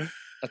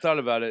 I thought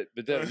about it,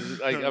 but that was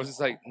like, I was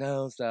just like,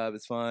 no, stop.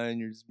 It's fine.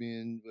 You're just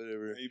being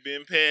whatever. You're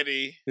being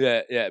petty.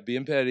 Yeah,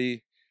 being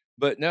petty.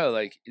 But no,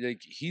 like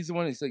he's the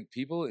one. He's like,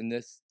 people in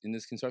this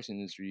construction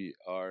industry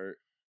are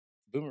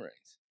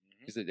boomerangs.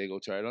 Because they go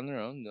try it on their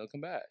own, and they'll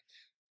come back.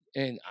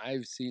 And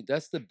I've seen,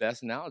 that's the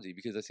best analogy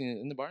because I've seen it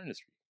in the bar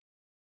industry.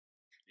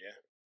 Yeah,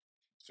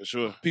 for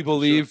sure. People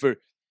leave for,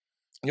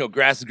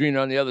 grass is greener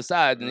on the other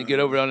side, and they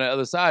get over on the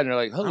other side, and they're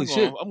like, holy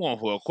shit. I'm going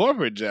for a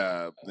corporate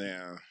job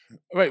now.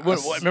 Right.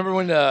 Remember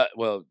when,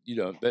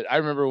 but I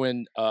remember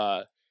when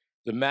the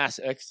mass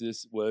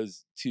exodus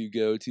was to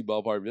go to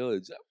Ballpark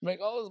Village, make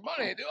all this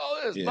money, do all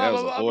this, blah, that blah,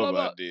 was a blah, horrible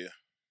blah, blah. idea.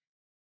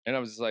 And I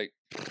was just like,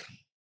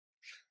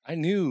 I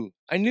knew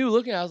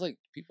looking at it, I was like,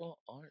 people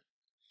aren't.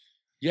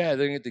 Yeah,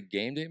 they're going to get the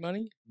game day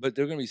money, but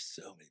there are going to be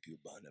so many people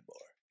behind that bar.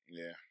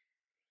 Yeah.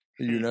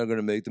 And you're not going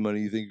to make the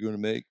money you think you're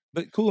going to make.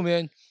 But cool,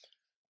 man.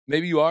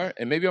 Maybe you are,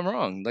 and maybe I'm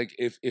wrong. Like,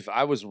 if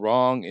I was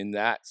wrong in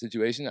that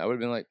situation, I would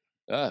have been like,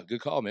 good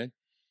call, man.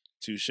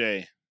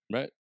 Touche.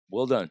 Right?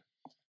 Well done.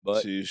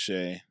 But, touche.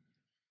 It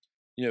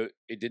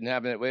didn't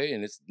happen that way,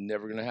 and it's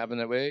never going to happen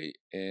that way.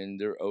 And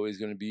they're always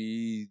going to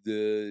be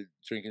the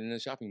drinking in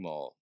a shopping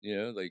mall,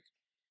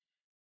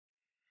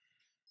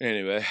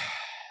 Anyway.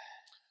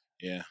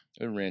 Yeah.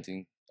 I've been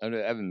ranting. I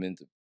haven't meant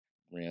to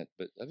rant,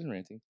 but I've been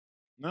ranting.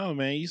 No,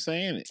 man, you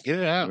saying it. Get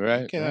it out.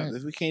 Right. Get it out.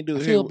 If we can't do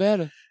it I here, feel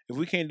better. If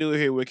we can't do it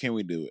here, where can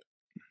we do it?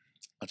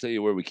 I'll tell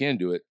you where we can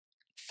do it.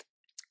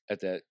 At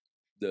that,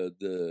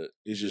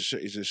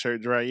 is your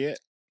shirt dry yet?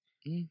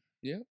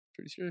 Yeah,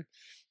 pretty sure.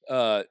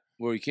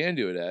 Where we can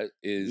do it at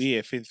is we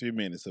had 53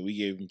 minutes, so we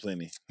gave him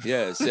plenty.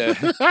 Yeah, so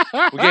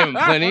we gave him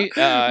plenty.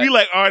 We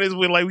like artists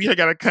with we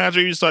got a contract.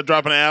 We just start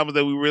dropping albums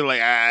that we really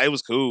like. It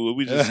was cool.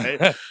 We just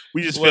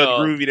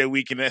felt groovy that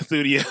week in that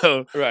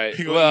studio. Right.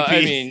 Well,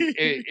 I mean,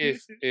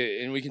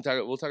 and we can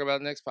talk. We'll talk about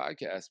it next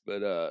podcast.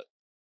 But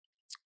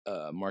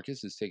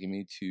Marcus is taking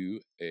me to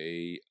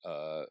a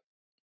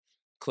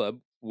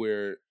club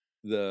where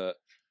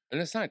and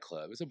it's not a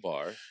club; it's a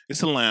bar.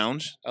 It's a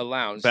lounge. A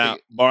lounge.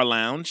 Bar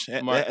lounge.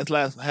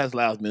 Has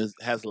live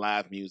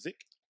music.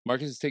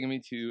 Marcus is taking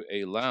me to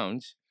a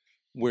lounge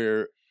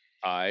where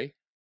I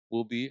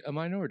will be a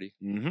minority.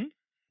 Mm-hmm.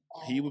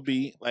 He would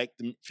be like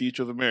the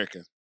future of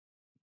America.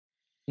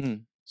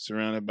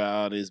 Surrounded by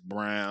all this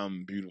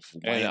brown,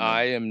 beautiful And women.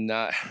 I am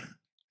not.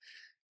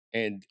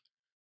 And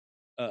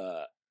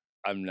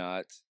I'm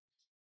not.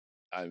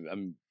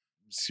 I'm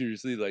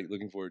seriously like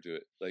looking forward to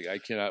it. Like I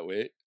cannot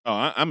wait.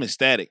 Oh, I'm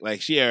ecstatic.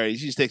 Like she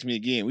just texted me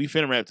again. We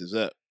finna wrap this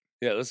up.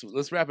 Yeah,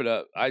 let's wrap it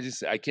up. I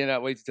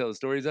cannot wait to tell the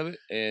stories of it.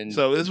 And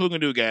so this is what we're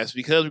gonna do, guys,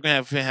 because we're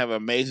gonna have an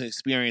amazing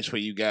experience for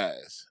you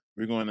guys.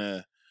 We're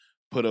gonna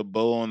put a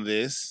bow on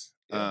this.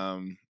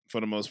 For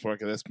the most part,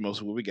 because that's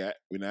most of what we got.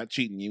 We're not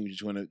cheating you.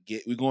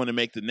 We're going to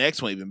make the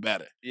next one even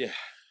better. Yeah,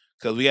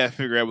 because we got to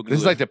figure out. This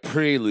is like the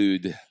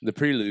prelude. The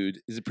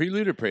prelude is it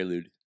prelude or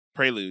prelude?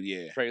 Prelude,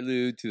 yeah.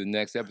 Prelude to the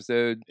next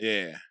episode.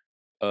 Yeah,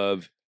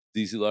 of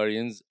these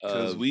Solarians.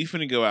 Because we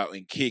finna go out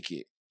and kick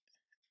it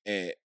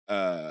at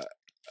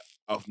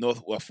off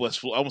West.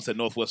 I almost said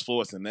Northwest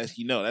Florissant.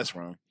 That's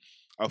wrong.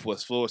 Off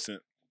West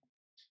Florissant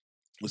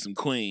with some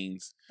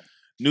queens.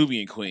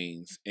 Nubian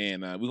queens,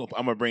 and I'm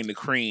gonna bring the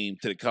cream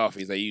to the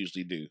coffee as I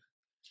usually do,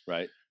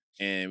 right?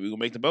 And we're gonna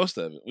make the most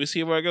of it. We'll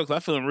see where I go because I'm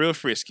feeling real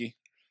frisky.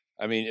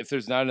 I mean, if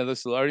there's not another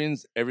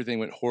Solarians, everything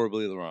went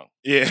horribly wrong.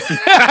 Yeah.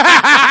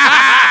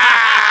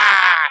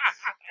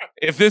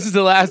 If this is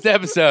the last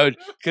episode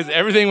because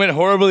everything went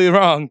horribly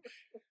wrong,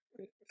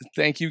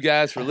 thank you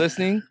guys for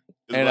listening,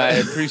 and I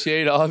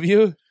appreciate all of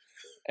you.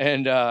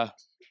 And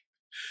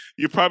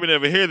you probably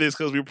never hear this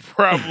because we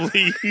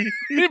probably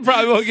you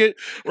probably won't get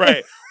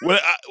right. Well,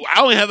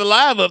 I only have the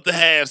live up to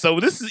have, so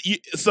this is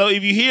so.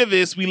 If you hear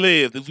this, we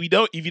lived. If you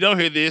don't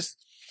hear this,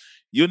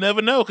 you'll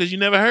never know because you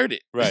never heard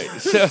it. Right.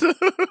 So,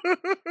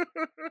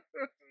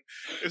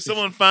 if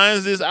someone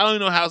finds this, I don't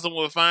even know how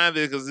someone would find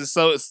this because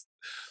it's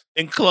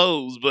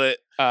enclosed. But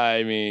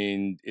I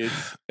mean,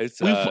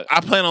 it's. I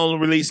plan on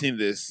releasing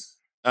this.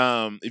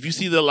 If you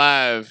see the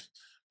live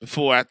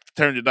before I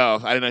turned it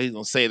off, I didn't know he was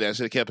gonna say that. I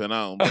should have kept it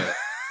on, but.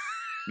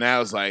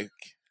 Now it's like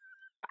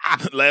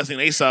last thing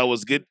they saw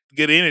was good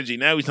energy.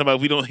 Now we talking about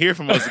if we don't hear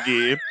from us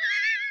again.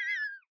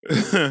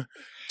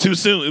 Too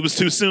soon. It was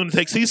too soon to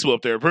take Cecil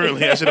up there.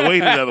 Apparently, I should have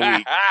waited another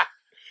week.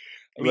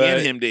 Me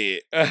and him dead.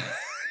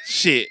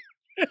 Shit.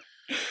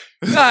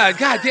 God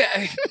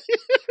damn.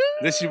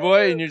 This your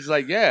boy, and you're just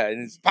like, yeah,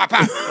 and it's pop,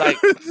 like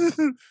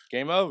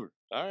game over.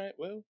 All right,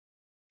 well,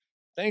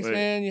 thanks,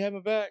 man. You have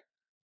my back.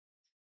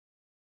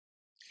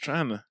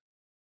 Trying to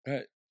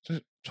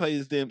just play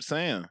this damn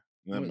sound.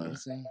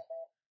 That's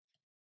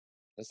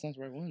not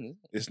the right one, is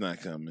it? It's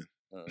not coming.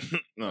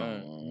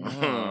 No.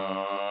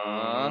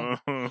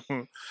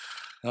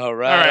 All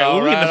right.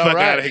 We're getting the fuck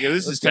out of here.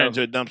 This is turned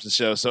into a dumpster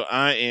show. So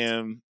I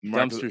am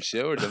dumpster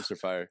show or dumpster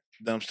fire.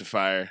 Dumpster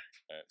fire,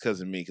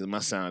 because of me, because my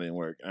sound didn't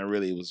work. I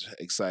really was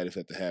excited for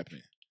that to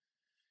happen.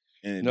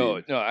 And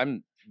no,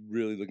 I'm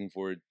really looking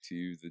forward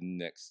to the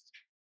next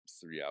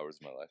 3 hours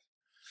of my life.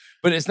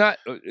 But it's not.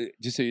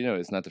 Just so you know,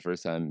 it's not the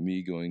first time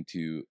me going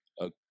to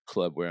a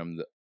club where I'm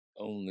the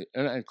only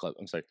club.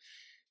 I'm sorry.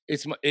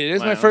 It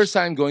is my first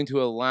time going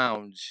to a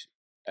lounge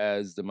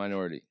as the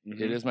minority.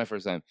 Mm-hmm. It is my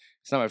first time.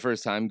 It's not my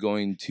first time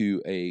going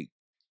to a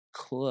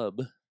club.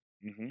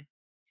 Mm-hmm.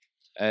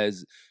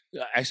 As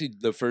actually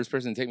the first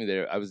person to take me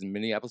there, I was in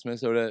Minneapolis,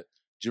 Minnesota.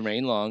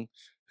 Jermaine Long,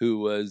 who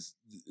was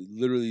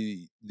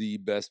literally the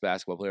best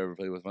basketball player I ever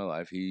played with in my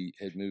life. He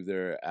had moved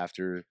there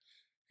after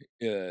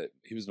he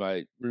was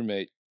my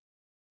roommate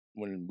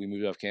when we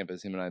moved off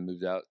campus. Him and I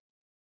moved out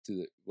to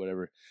the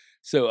whatever.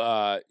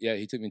 So,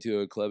 he took me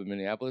to a club in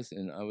Minneapolis,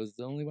 and I was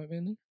the only white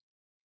man there.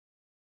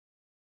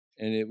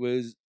 And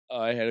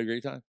I had a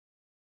great time.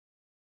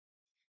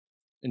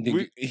 And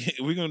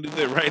we're going to do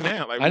that right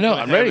now. Like, I know,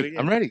 I'm ready.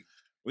 I'm ready.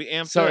 We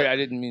amped Sorry, up. I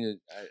didn't mean to.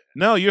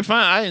 No, you're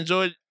fine. I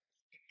enjoyed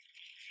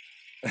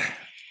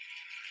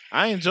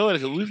it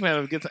because we've had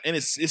a good time. And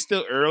it's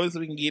still early, so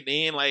we can get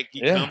in,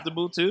 get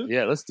comfortable, too.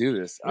 Yeah, let's do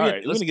this. All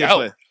right, let's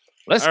go.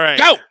 Let's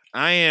go.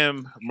 I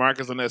am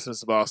Marcus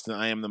Onesimus Boston.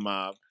 I am the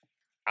mob.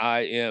 I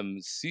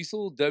am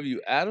Cecil W.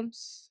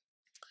 Adams.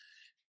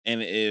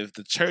 And if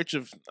the church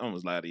of, I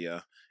almost lied to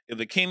y'all, if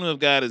the kingdom of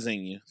God is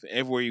in you, so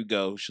everywhere you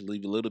go, you should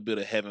leave a little bit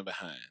of heaven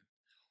behind.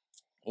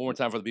 One more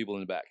time for the people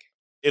in the back.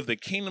 If the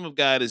kingdom of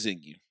God is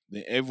in you,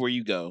 then everywhere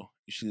you go,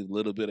 you should leave a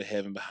little bit of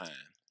heaven behind.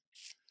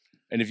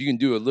 And if you can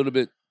do a little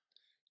bit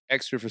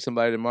extra for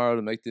somebody tomorrow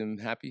to make them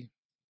happy,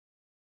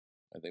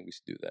 I think we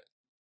should do that.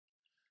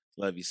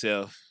 Love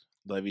yourself.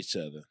 Love each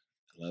other.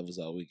 Love is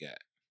all we got.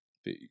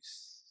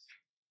 Peace.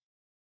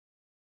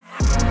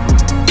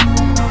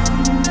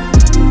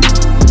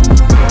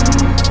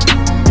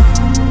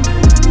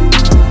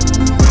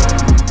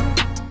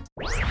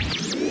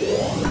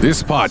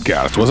 This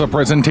podcast was a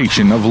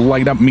presentation of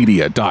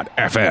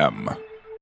LightUpMedia.fm.